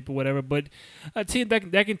championship or whatever, but a team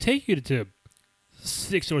that can take you to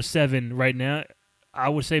 6 or 7 right now. I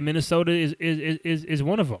would say Minnesota is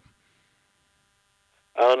one of them.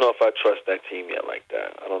 I don't know if I trust that team yet like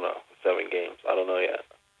that. I don't know. 7 games. I don't know yet.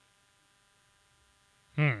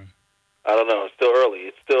 I don't know. It's still early.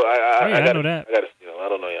 It's still. I know that. I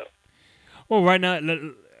don't know yet. Well, right now,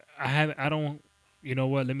 I don't. You know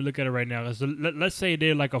what? Let me look at it right now. Let's say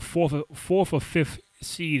they're like a fourth or 5th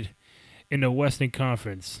seed in the Western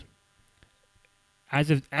Conference.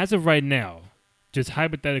 As of right now, just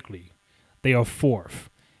hypothetically, they are 4th,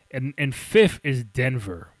 and 5th is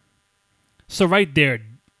Denver. So right there,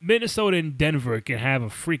 Minnesota and Denver can have a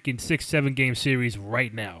freaking 6-7 game series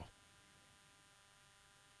right now.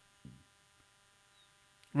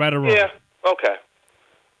 Right or wrong? Yeah. Okay.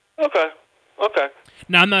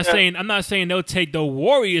 Now I'm not saying they'll take the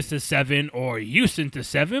Warriors to 7 or Houston to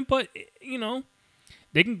 7, but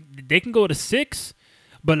they can go to 6.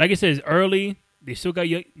 But like I said, it's early. They still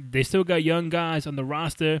got young guys on the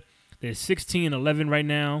roster. They're 16-11 right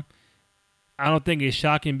now. I don't think it's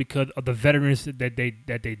shocking because of the veterans that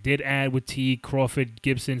they did add with T, Crawford,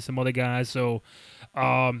 Gibson, some other guys. So,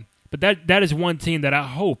 but that is one team that I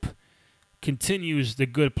hope continues the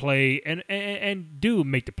good play and do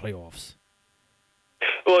make the playoffs.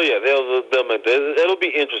 Well, yeah, they'll make that. It'll be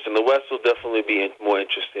interesting. The West will definitely be more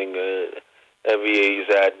interesting. Every year you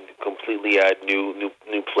completely add new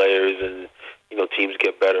players, and teams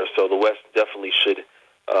get better. So the West definitely should.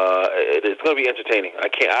 It's going to be entertaining.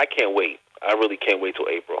 I can't wait. I really can't wait till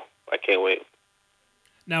April. I can't wait.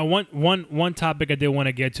 Now, one topic I did want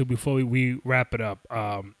to get to before we wrap it up.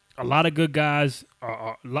 A lot of good guys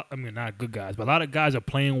not good guys, but a lot of guys are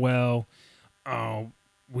playing well.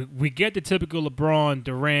 We get the typical LeBron,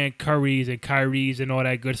 Durant, Currys, and Kyries and all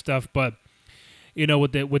that good stuff, but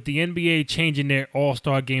with the NBA changing their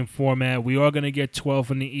All-Star game format, we are going to get 12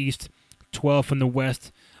 from the East, 12 from the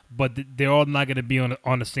West, but they're all not going to be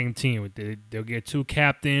on the same team. They'll get 2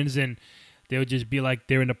 captains, and they'll just be like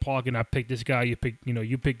they're in the park, and I pick this guy, you pick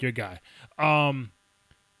your guy. But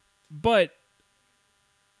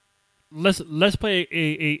let's play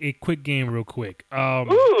a quick game real quick. Ooh,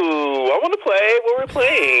 I want to play. What we're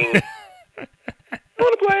playing? I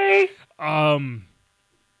want to play.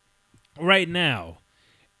 Right now,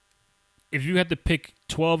 if you had to pick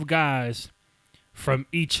 12 guys from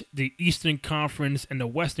each the Eastern Conference and the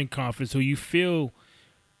Western Conference who you feel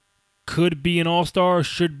could be an All-Star,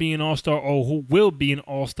 should be an All-Star, or who will be an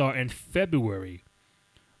All-Star in February,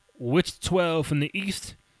 which 12 from the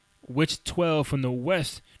East, which 12 from the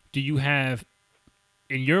West do you have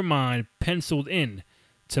in your mind penciled in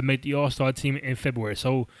to make the All-Star team in February?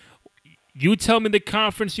 So you tell me the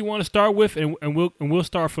conference you want to start with, and we'll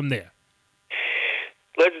start from there.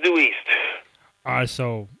 Let's do East. All right,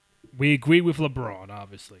 so we agree with LeBron,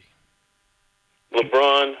 obviously.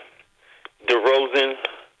 LeBron,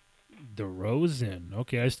 DeRozan.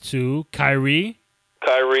 Okay, that's 2. Kyrie.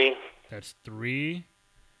 That's 3.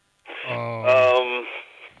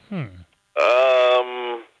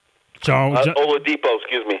 John. Oladipo.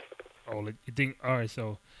 Excuse me. You think? All right,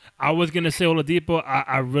 so I was gonna say Oladipo.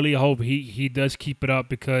 I really hope he does keep it up,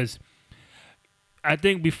 because I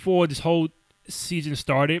think before this whole season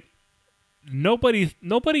started, nobody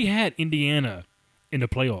had Indiana in the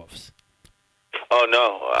playoffs. Oh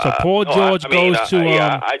no! So Paul George goes to.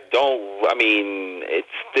 I don't. I mean, it's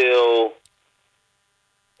still.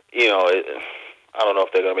 I don't know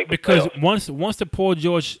if they're gonna make the because playoffs. once the Paul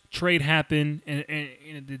George trade happened, and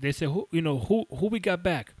they said who we got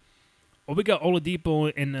back. Oh, we got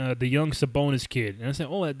Oladipo and the young Sabonis kid, and I said,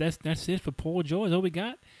 oh, that's it for Paul George. All we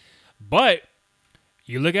got. But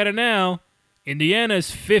you look at it now. Indiana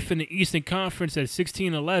is 5th in the Eastern Conference at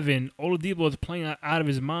 16-11. Oladipo is playing out of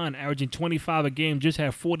his mind, averaging 25 a game. Just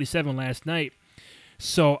had 47 last night.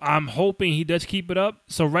 So I'm hoping he does keep it up.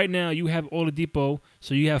 So right now you have Oladipo.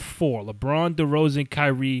 So you have 4: LeBron, DeRozan,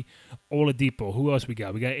 Kyrie, Oladipo. Who else we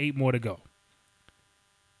got? We got 8 more to go.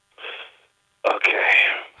 Okay.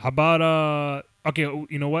 How about Okay,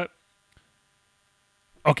 you know what?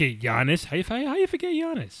 Okay, Giannis. How you forget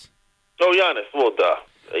Giannis? Oh, Giannis. Well, duh.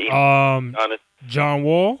 Giannis. John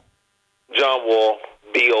Wall,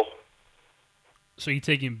 Beal. So you're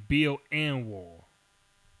taking Beal and Wall.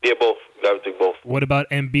 Yeah, both. Got to take both. What about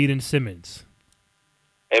Embiid and Simmons?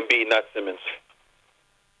 Embiid, not Simmons.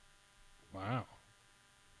 Wow.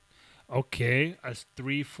 Okay, that's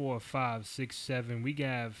 3, 4, 5, 6, 7. We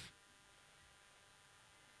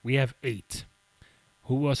have 8.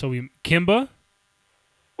 Who else are we? Kimba?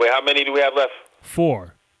 Wait, how many do we have left?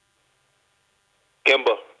 4.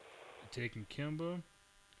 Kimba. Taking Kimba.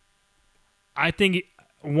 I think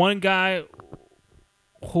one guy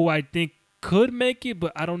who I think could make it,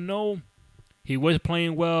 but I don't know. He was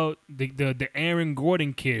playing well. The Aaron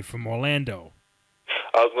Gordon kid from Orlando.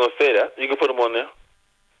 I was gonna say that. You can put him on there.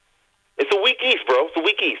 It's a weak East, bro. It's a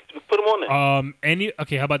weak East. Put him on there.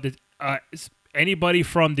 Okay, how about this? Anybody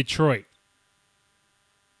from Detroit?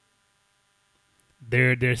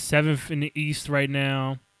 They're 7th in the East right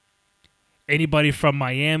now. Anybody from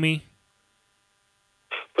Miami?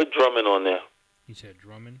 Put Drummond on there. You said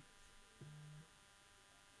Drummond.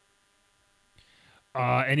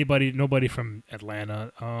 Nobody from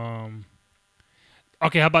Atlanta.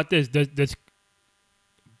 Okay, how about this? Does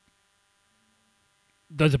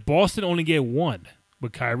Boston only get 1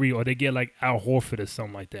 with Kyrie, or they get like Al Horford or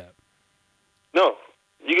something like that? No,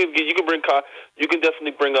 you can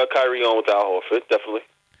definitely bring Kyrie on with Al Horford. Definitely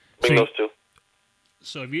bring those 2.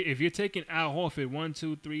 So if you're taking Al Horford, 1,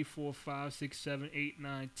 2, 3, 4, 5, 6, 7, 8,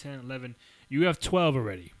 9, 10, 11, you have 12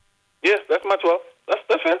 already. Yeah, that's my 12. That's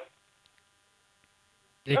fair.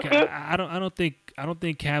 I don't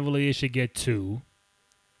think Cavaliers should get 2.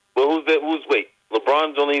 Well, wait?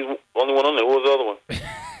 LeBron's only one on there. Who was the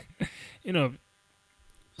other one?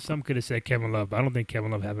 Some could have said Kevin Love, but I don't think Kevin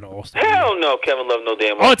Love having an All-Star. Hell no, Kevin Love no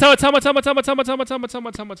damn. Oh, time out. Somebody's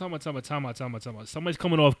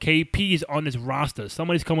coming off. KP's on this roster.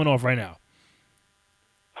 Somebody's coming off right now.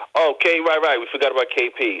 Oh, right. We forgot about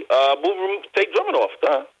KP. Take Drummond off.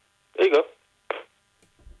 There you go.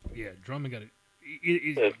 Yeah, Drummond got it.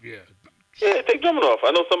 Yeah, take Drummond off. I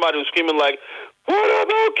know somebody was screaming like, "What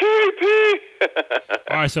about KP?"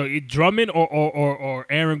 All right, so Drummond or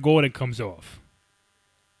Aaron Gordon comes off.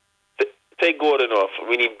 Take Gordon off.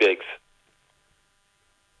 We need bigs.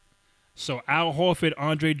 So Al Horford,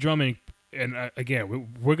 Andre Drummond, and again,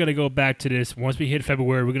 we're going to go back to this. Once we hit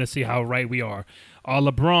February, we're going to see how right we are.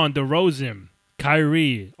 LeBron, DeRozan,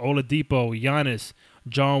 Kyrie, Oladipo, Giannis,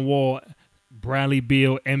 John Wall, Bradley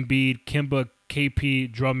Beal, Embiid, Kimba,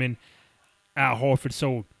 KP, Drummond, Al Horford.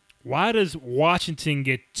 So why does Washington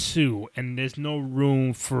get 2 and there's no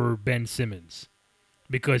room for Ben Simmons?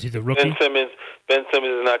 Because he's a rookie? Ben Simmons has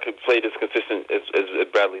not played as consistent as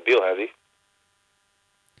Bradley Beal, has he?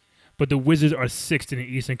 But the Wizards are 6th in the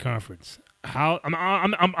Eastern Conference. How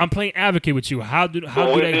I'm playing advocate with you. How do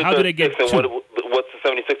they get 2? What's the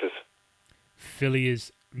 76ers? Philly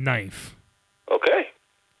is 9th. Okay.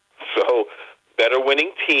 So, better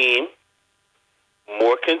winning team,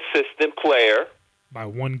 more consistent player. By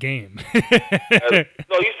 1 game. No,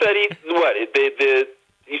 you said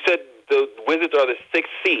you said the Wizards are the 6th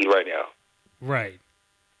seed right now. Right.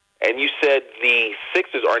 And you said the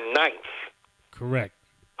Sixers are 9th. Correct.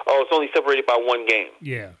 Oh, it's only separated by 1 game.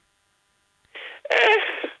 Yeah.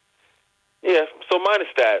 Yeah, so minus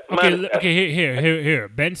that. Okay, here.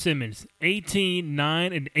 Ben Simmons, 18,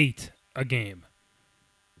 9, and 8 a game.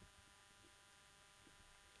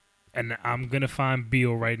 And I'm going to find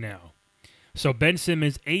Beal right now. So Ben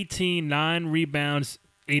Simmons, 18, 9 rebounds,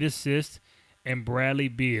 8 assists, and Bradley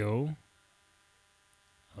Beal.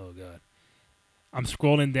 Oh, God. I'm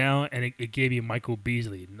scrolling down, and it gave you Michael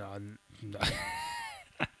Beasley. No.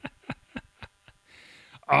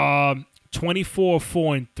 24,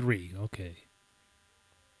 4, and 3. Okay.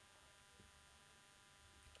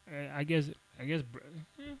 I guess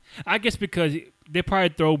because they probably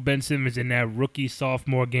throw Ben Simmons in that rookie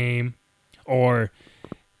sophomore game, or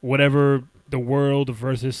whatever, the world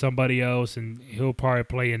versus somebody else, and he'll probably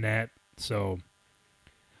play in that. So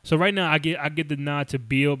right now I get the nod to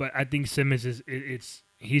Beal, but I think Simmons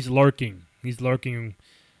he's lurking. He's lurking.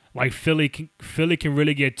 Like Philly can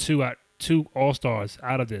really get two All-Stars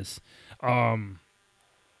out of this. All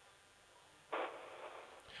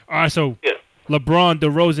right, so yeah. LeBron,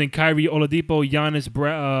 DeRozan, Kyrie, Oladipo, Giannis,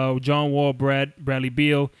 John Wall, Bradley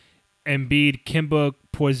Beal, Embiid, Kimba,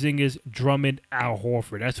 Porzingis, Drummond, Al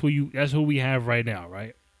Horford. That's who we have right now,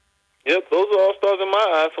 right? Yep, those are all stars in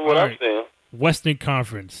my eyes from what I'm seeing. Western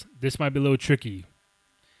Conference. This might be a little tricky.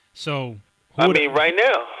 So, right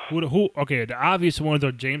now. Who? Okay, the obvious ones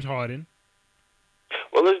are James Harden.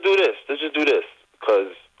 Well, let's do this. Let's just do this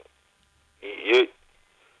because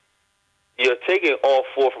you're taking all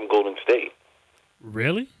 4 from Golden State.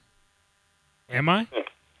 Really? Am I?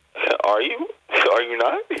 Are you? Are you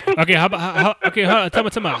not? Okay, hold on. Tell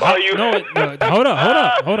me. Are you? No, hold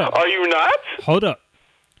up. Are you not? Hold up.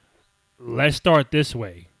 Let's start this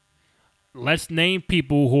way. Let's name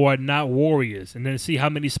people who are not Warriors, and then see how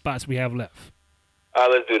many spots we have left.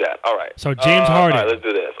 Let's do that. All right. So James Harden. All right, let's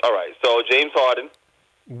do this. All right. So James Harden.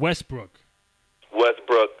 Westbrook.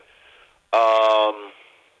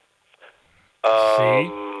 See?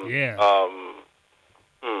 Yeah.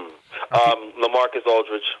 LaMarcus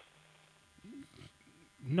Aldridge.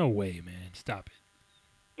 No way, man. Stop it.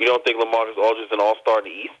 You don't think LaMarcus Aldridge is an all-star in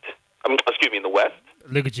the East? In the West?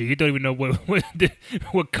 Look at you. You don't even know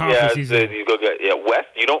what conference he's in. West.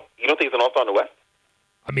 You don't think he's an all-star in the West?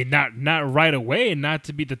 I mean, not right away, and not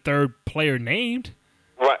to be the third player named.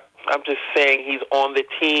 Right. I'm just saying he's on the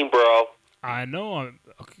team, bro. I know.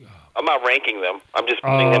 I'm not ranking them. I'm just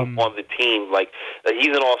putting him on the team. Like,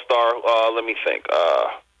 he's an all-star. Let me think.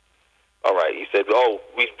 All right. You said,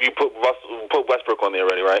 you put Westbrook on there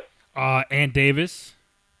already, right? And Davis.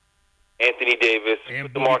 Anthony Davis.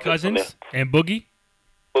 And Boogie Cousins. And Boogie.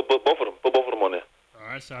 Put both of them. Put both of them on there. All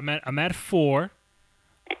right. So I'm at 4.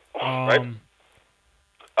 Right.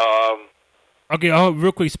 Okay.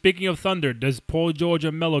 Real quick. Speaking of Thunder, does Paul George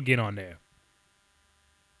or Melo get on there?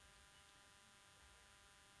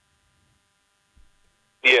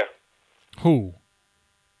 Yeah. Who?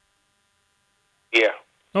 Yeah.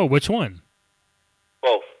 Oh, which one?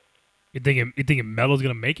 Both. You thinking Melo's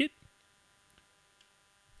gonna make it?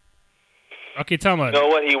 Okay, tell me. You know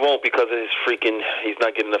what? He won't because of his he's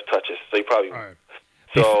not getting enough touches, so he probably won't. Right.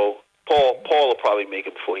 So Paul will probably make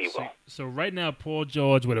it before he will. So right now, Paul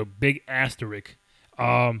George with a big asterisk.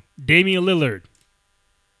 Damian Lillard.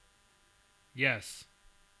 Yes.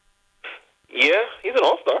 Yeah, he's an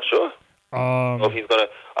all-star, sure. I don't know if he's gonna.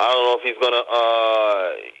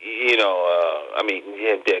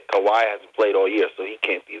 Kawhi hasn't played all year, so he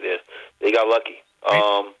can't be there. They got lucky.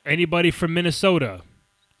 Anybody from Minnesota?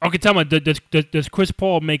 Okay, tell me. Does Chris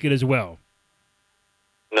Paul make it as well?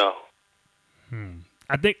 No.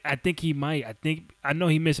 I think he might. I know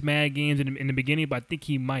he missed mad games in the beginning, but I think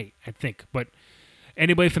he might. But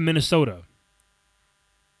anybody from Minnesota?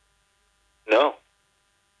 No.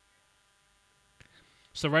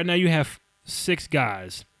 So right now you have 6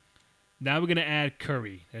 guys. Now we're gonna add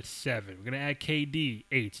Curry. That's 7. We're gonna add KD.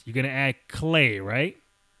 8. You're gonna add Clay, right?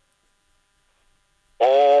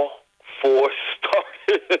 All 4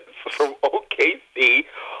 starters from OKC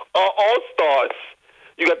are all-stars.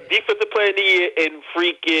 You got Defensive Player of the Year in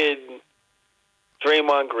freaking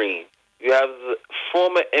Draymond Green. You have the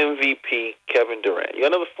former MVP Kevin Durant. You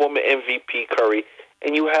have another former MVP Curry,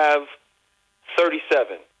 and you have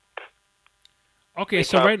 37. Okay,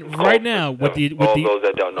 so right now with the those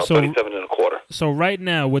that don't know, 37 and a quarter. So right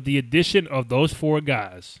now with the addition of those 4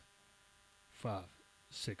 guys, 5,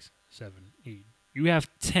 6, 7, 8. You have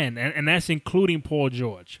 10, and that's including Paul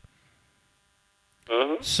George.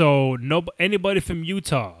 Mm-hmm. So anybody from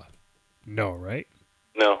Utah? No, right?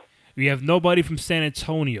 No. You have nobody from San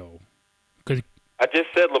Antonio. Cause I just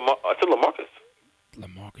said I said LaMarcus.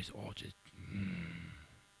 LaMarcus Aldridge.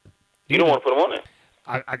 You don't want to put him on there.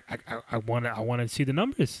 I want to see the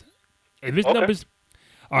numbers. If his Okay. numbers,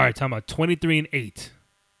 all right, talking about 23 and 8.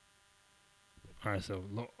 All right, so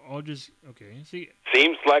Aldridge. Okay, see.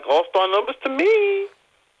 Seems like all-star numbers to me.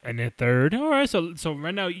 And then 3rd. All right, so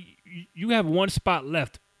right now you have 1 spot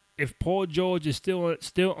left. If Paul George is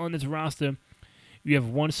still on this roster, you have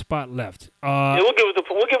 1 spot left. Yeah, we'll give it to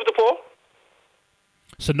Paul.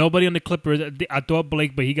 So nobody on the Clippers. I thought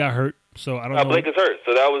Blake, but he got hurt, so I don't know. Blake is hurt,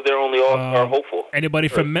 so that was their only all-star hopeful. Anybody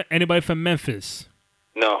from Memphis?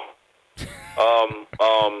 No.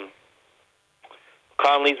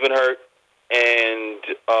 Conley's been hurt, and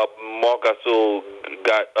Marc Gasol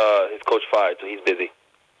got his coach fired, so he's busy.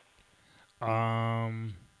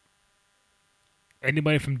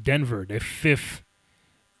 Anybody from Denver? They're 5th.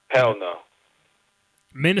 Hell no.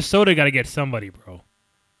 Minnesota got to get somebody, bro.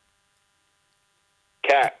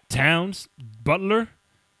 Cat. Towns, Butler,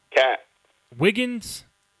 Cat. Wiggins.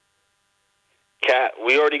 Cat.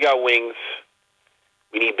 We already got wings.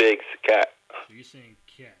 We need bigs. Cat. So you're saying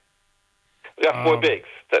Cat? We got 4 bigs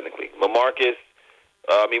technically. LaMarcus.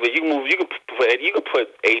 But you can put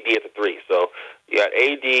AD at the 3. So you got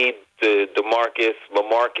AD, DeMarcus,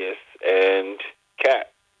 LaMarcus, and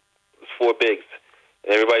Cat. It's 4 bigs,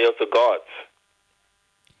 and everybody else are guards.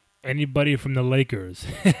 Anybody from the Lakers?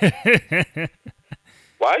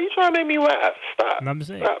 Why are you trying to make me laugh? Stop. No, I'm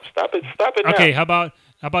saying. Stop it now. Okay, how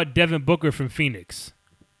about Devin Booker from Phoenix?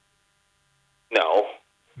 No.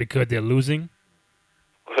 Because they're losing?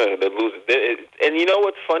 They're losing. And you know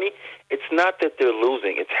what's funny? It's not that they're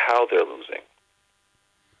losing. It's how they're losing.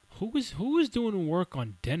 Who is doing work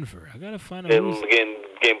on Denver? I got to find out. They're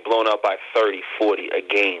getting blown out by 30, 40 a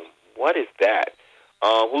game. What is that?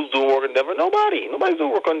 Who's doing work in Denver? Nobody. Nobody's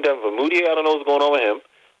doing work on Denver. Moody, I don't know what's going on with him.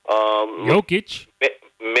 Jokic.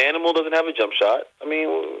 Manimal doesn't have a jump shot. I mean,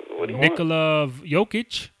 what do you Nikola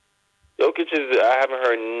Jokic. Jokic is. I haven't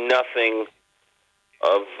heard nothing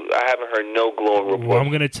of. I haven't heard no glowing reports. Well, I'm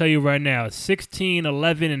going to tell you right now: 16,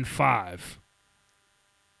 11, and 5.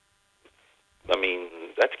 I mean,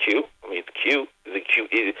 that's cute. I mean, it's cute. Is it cute?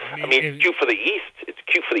 It's cute for the East. It's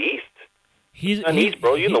cute for the East. He's in the East,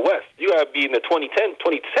 bro. You're in the West. You got to be in the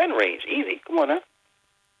 2010 range. Easy. Come on now.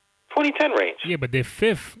 2010 range. Yeah, but they're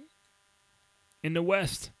 5th in the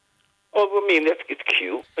West. Oh, I mean, it's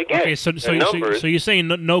cute. Again, okay, so you're saying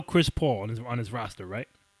no Chris Paul on his roster, right?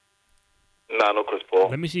 No Chris Paul.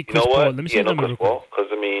 Let me see Chris Paul. Let me see the numbers. Chris Paul, because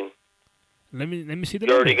I mean, let me see the numbers.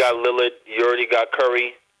 You already got Lillard. You already got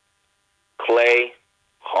Curry, Clay,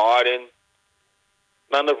 Harden.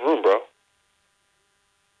 Not enough room, bro.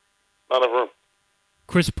 Not enough room.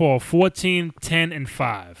 Chris Paul, 14, 10, and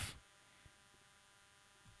 5.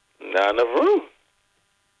 Not enough room.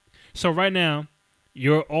 So right now,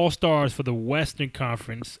 your all-stars for the Western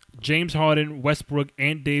Conference: James Harden, Westbrook,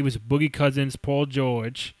 Ant Davis, Boogie Cousins, Paul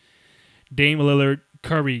George, Dame Lillard,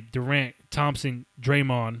 Curry, Durant, Thompson,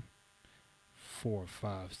 Draymond. 4,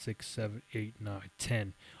 5, 6, 7, 8, 9,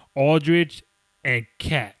 10. Aldridge and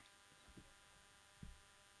Cat.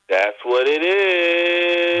 That's what it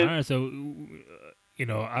is. All right, so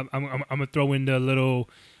I'm gonna throw in the little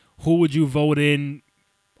who would you vote in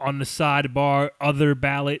on the sidebar other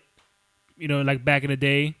ballot, like back in the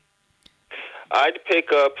day. I'd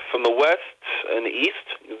pick up from the West and the East.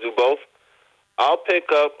 You do both. I'll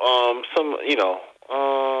pick up somebody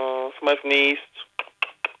from the East.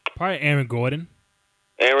 Probably Aaron Gordon.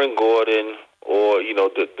 Or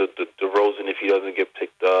the Rosen if he doesn't get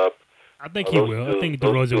picked up. I think he will. I think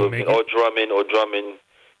DeRozan will make it. Or Drummond.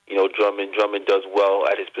 Drummond does well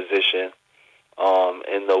at his position.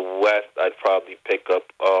 In the West, I'd probably pick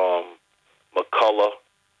up McCullough.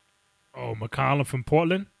 Oh, McCollum from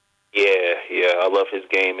Portland? Yeah, I love his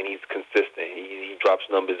game, and he's consistent. He drops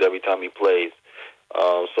numbers every time he plays.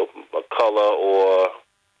 So McCullough or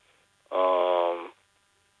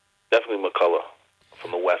Definitely McCullough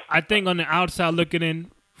from the West. I think on the outside looking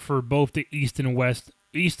in for both the East and West.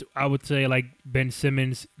 East, I would say like Ben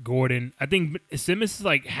Simmons, Gordon. I think Simmons is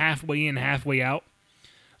like halfway in, halfway out.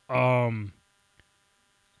 'Cause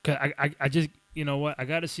I just, you know what? I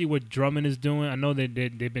got to see what Drummond is doing. I know that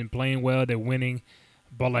they've been playing well. They're winning.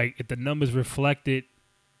 But, like, if the numbers reflect it,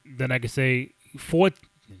 then I could say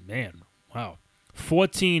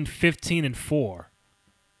 14, 15, and 4.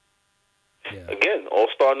 Yeah. Again,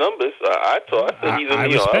 all-star numbers. I thought he's I that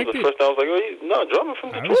was respect the it. first time I was like, no, Drummond from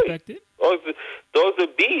Detroit. I respect it. Those are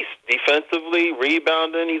beasts. Defensively,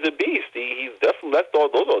 rebounding, he's a beast. He's definitely those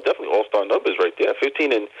are definitely all-star numbers right there.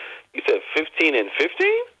 15 and you said 15 and 15?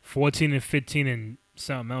 14 and 15 and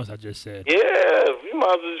something else I just said. Yeah, you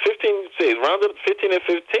might as well 15. Say round up 15 and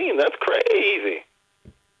 15. That's crazy.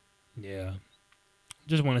 Yeah.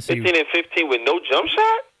 Just want to see 15 and 15 with no jump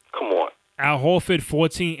shot. Come on. Al Horford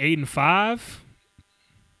 14, 8 and 5.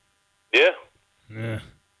 Yeah. Yeah.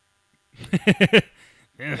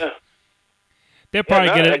 Yeah. They're probably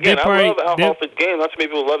gonna. Again, I love Al Horford's game. Not too many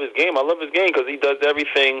people love his game. I love his game because he does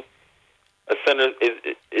everything a center is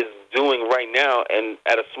doing right now, and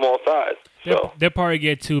at a small size. So they'll probably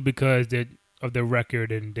get 2 because of their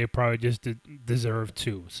record, and they probably just deserve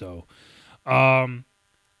 2. So, and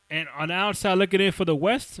on the outside looking in for the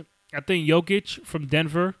West, I think Jokic from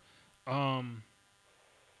Denver. Oh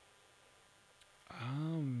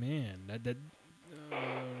man,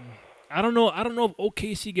 I don't know. I don't know if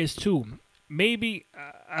OKC gets 2. Maybe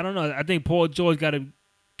I don't know. I think Paul George got to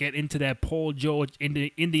get into that Paul George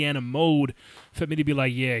Indiana mode for me to be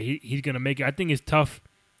like, yeah, he's gonna make it. I think it's tough.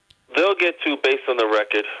 They'll get 2 based on the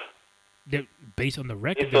record. Based on the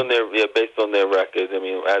record. Based on their record. I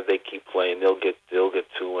mean, as they keep playing, they'll get 2,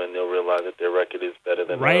 and they'll realize that their record is better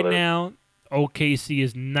than right others. now. OKC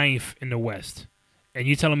is 9th in the West, and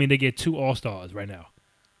you telling me they get 2 All-Stars right now?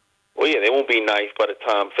 Well, yeah, they won't be nice by the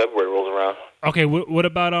time February rolls around. Okay, what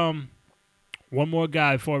about one more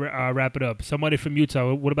guy before I wrap it up? Somebody from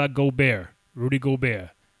Utah. What about Gobert? Rudy Gobert?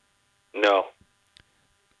 No.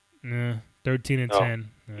 13 and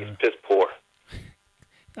 10. He's piss poor.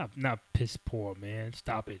 Not piss poor, man.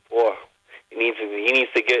 Stop it. Poor. He needs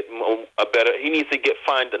to get a better. He needs to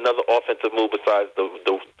find another offensive move besides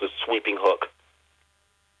the sweeping hook.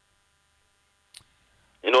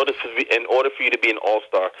 In order for you to be an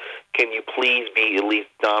all-star, can you please be at least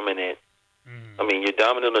dominant? I mean, you're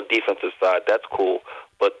dominant on the defensive side. That's cool,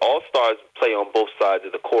 but all-stars play on both sides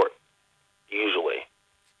of the court usually.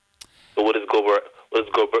 So what is Gobert?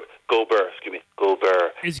 Excuse me,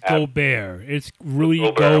 Gobert. It's Gobert. It's Rudy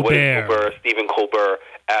Gobert. What is Gobert. Stephen Colbert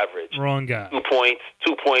average? Wrong guy. 2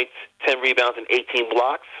 points, 10 rebounds, and 18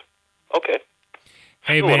 blocks. Okay.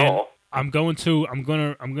 Hey man, I'm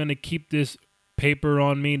gonna keep this paper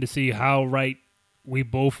on me to see how right we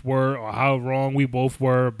both were or how wrong we both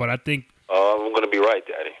were. But I think I'm gonna be right,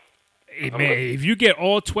 Daddy. Hey, man, if you get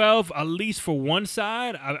all 12, at least for one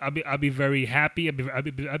side, I'll be very happy.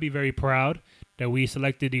 I'll be very proud that we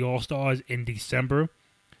selected the All-Stars in December,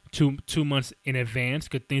 2 months in advance.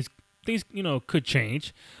 Because things could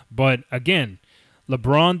change. But again,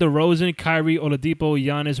 LeBron, DeRozan, Kyrie, Oladipo,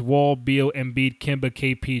 Giannis, Wall, Beal, Embiid, Kemba,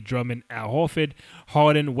 KP, Drummond, Al Horford,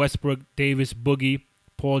 Harden, Westbrook, Davis, Boogie,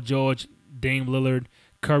 Paul George, Dame Lillard,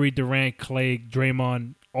 Curry, Durant, Clay,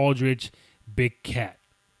 Draymond, Aldridge, Big Cat.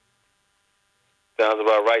 Sounds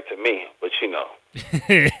about right to me, but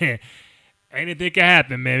anything can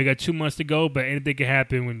happen, man. We got 2 months to go, but anything can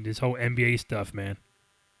happen with this whole NBA stuff, man.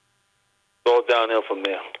 It's all downhill from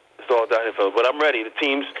there. But I'm ready. The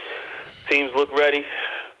teams look ready.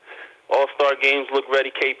 All-Star games look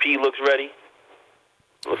ready. KP looks ready.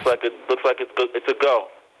 Looks like it's good. It's a go.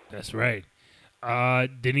 That's right.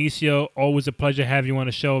 Denisio, always a pleasure having you on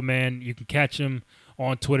the show, man. You can catch him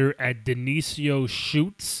on Twitter at Denisio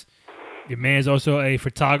Shoots. Your man's also a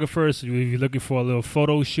photographer, so if you're looking for a little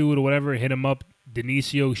photo shoot or whatever, hit him up.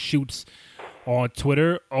 Denisio Shoots on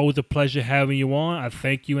Twitter. Always a pleasure having you on. I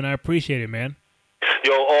thank you and I appreciate it, man.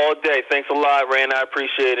 Yo, all day. Thanks a lot, Rand. I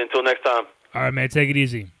appreciate it. Until next time. All right, man. Take it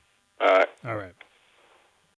easy. All right. All right.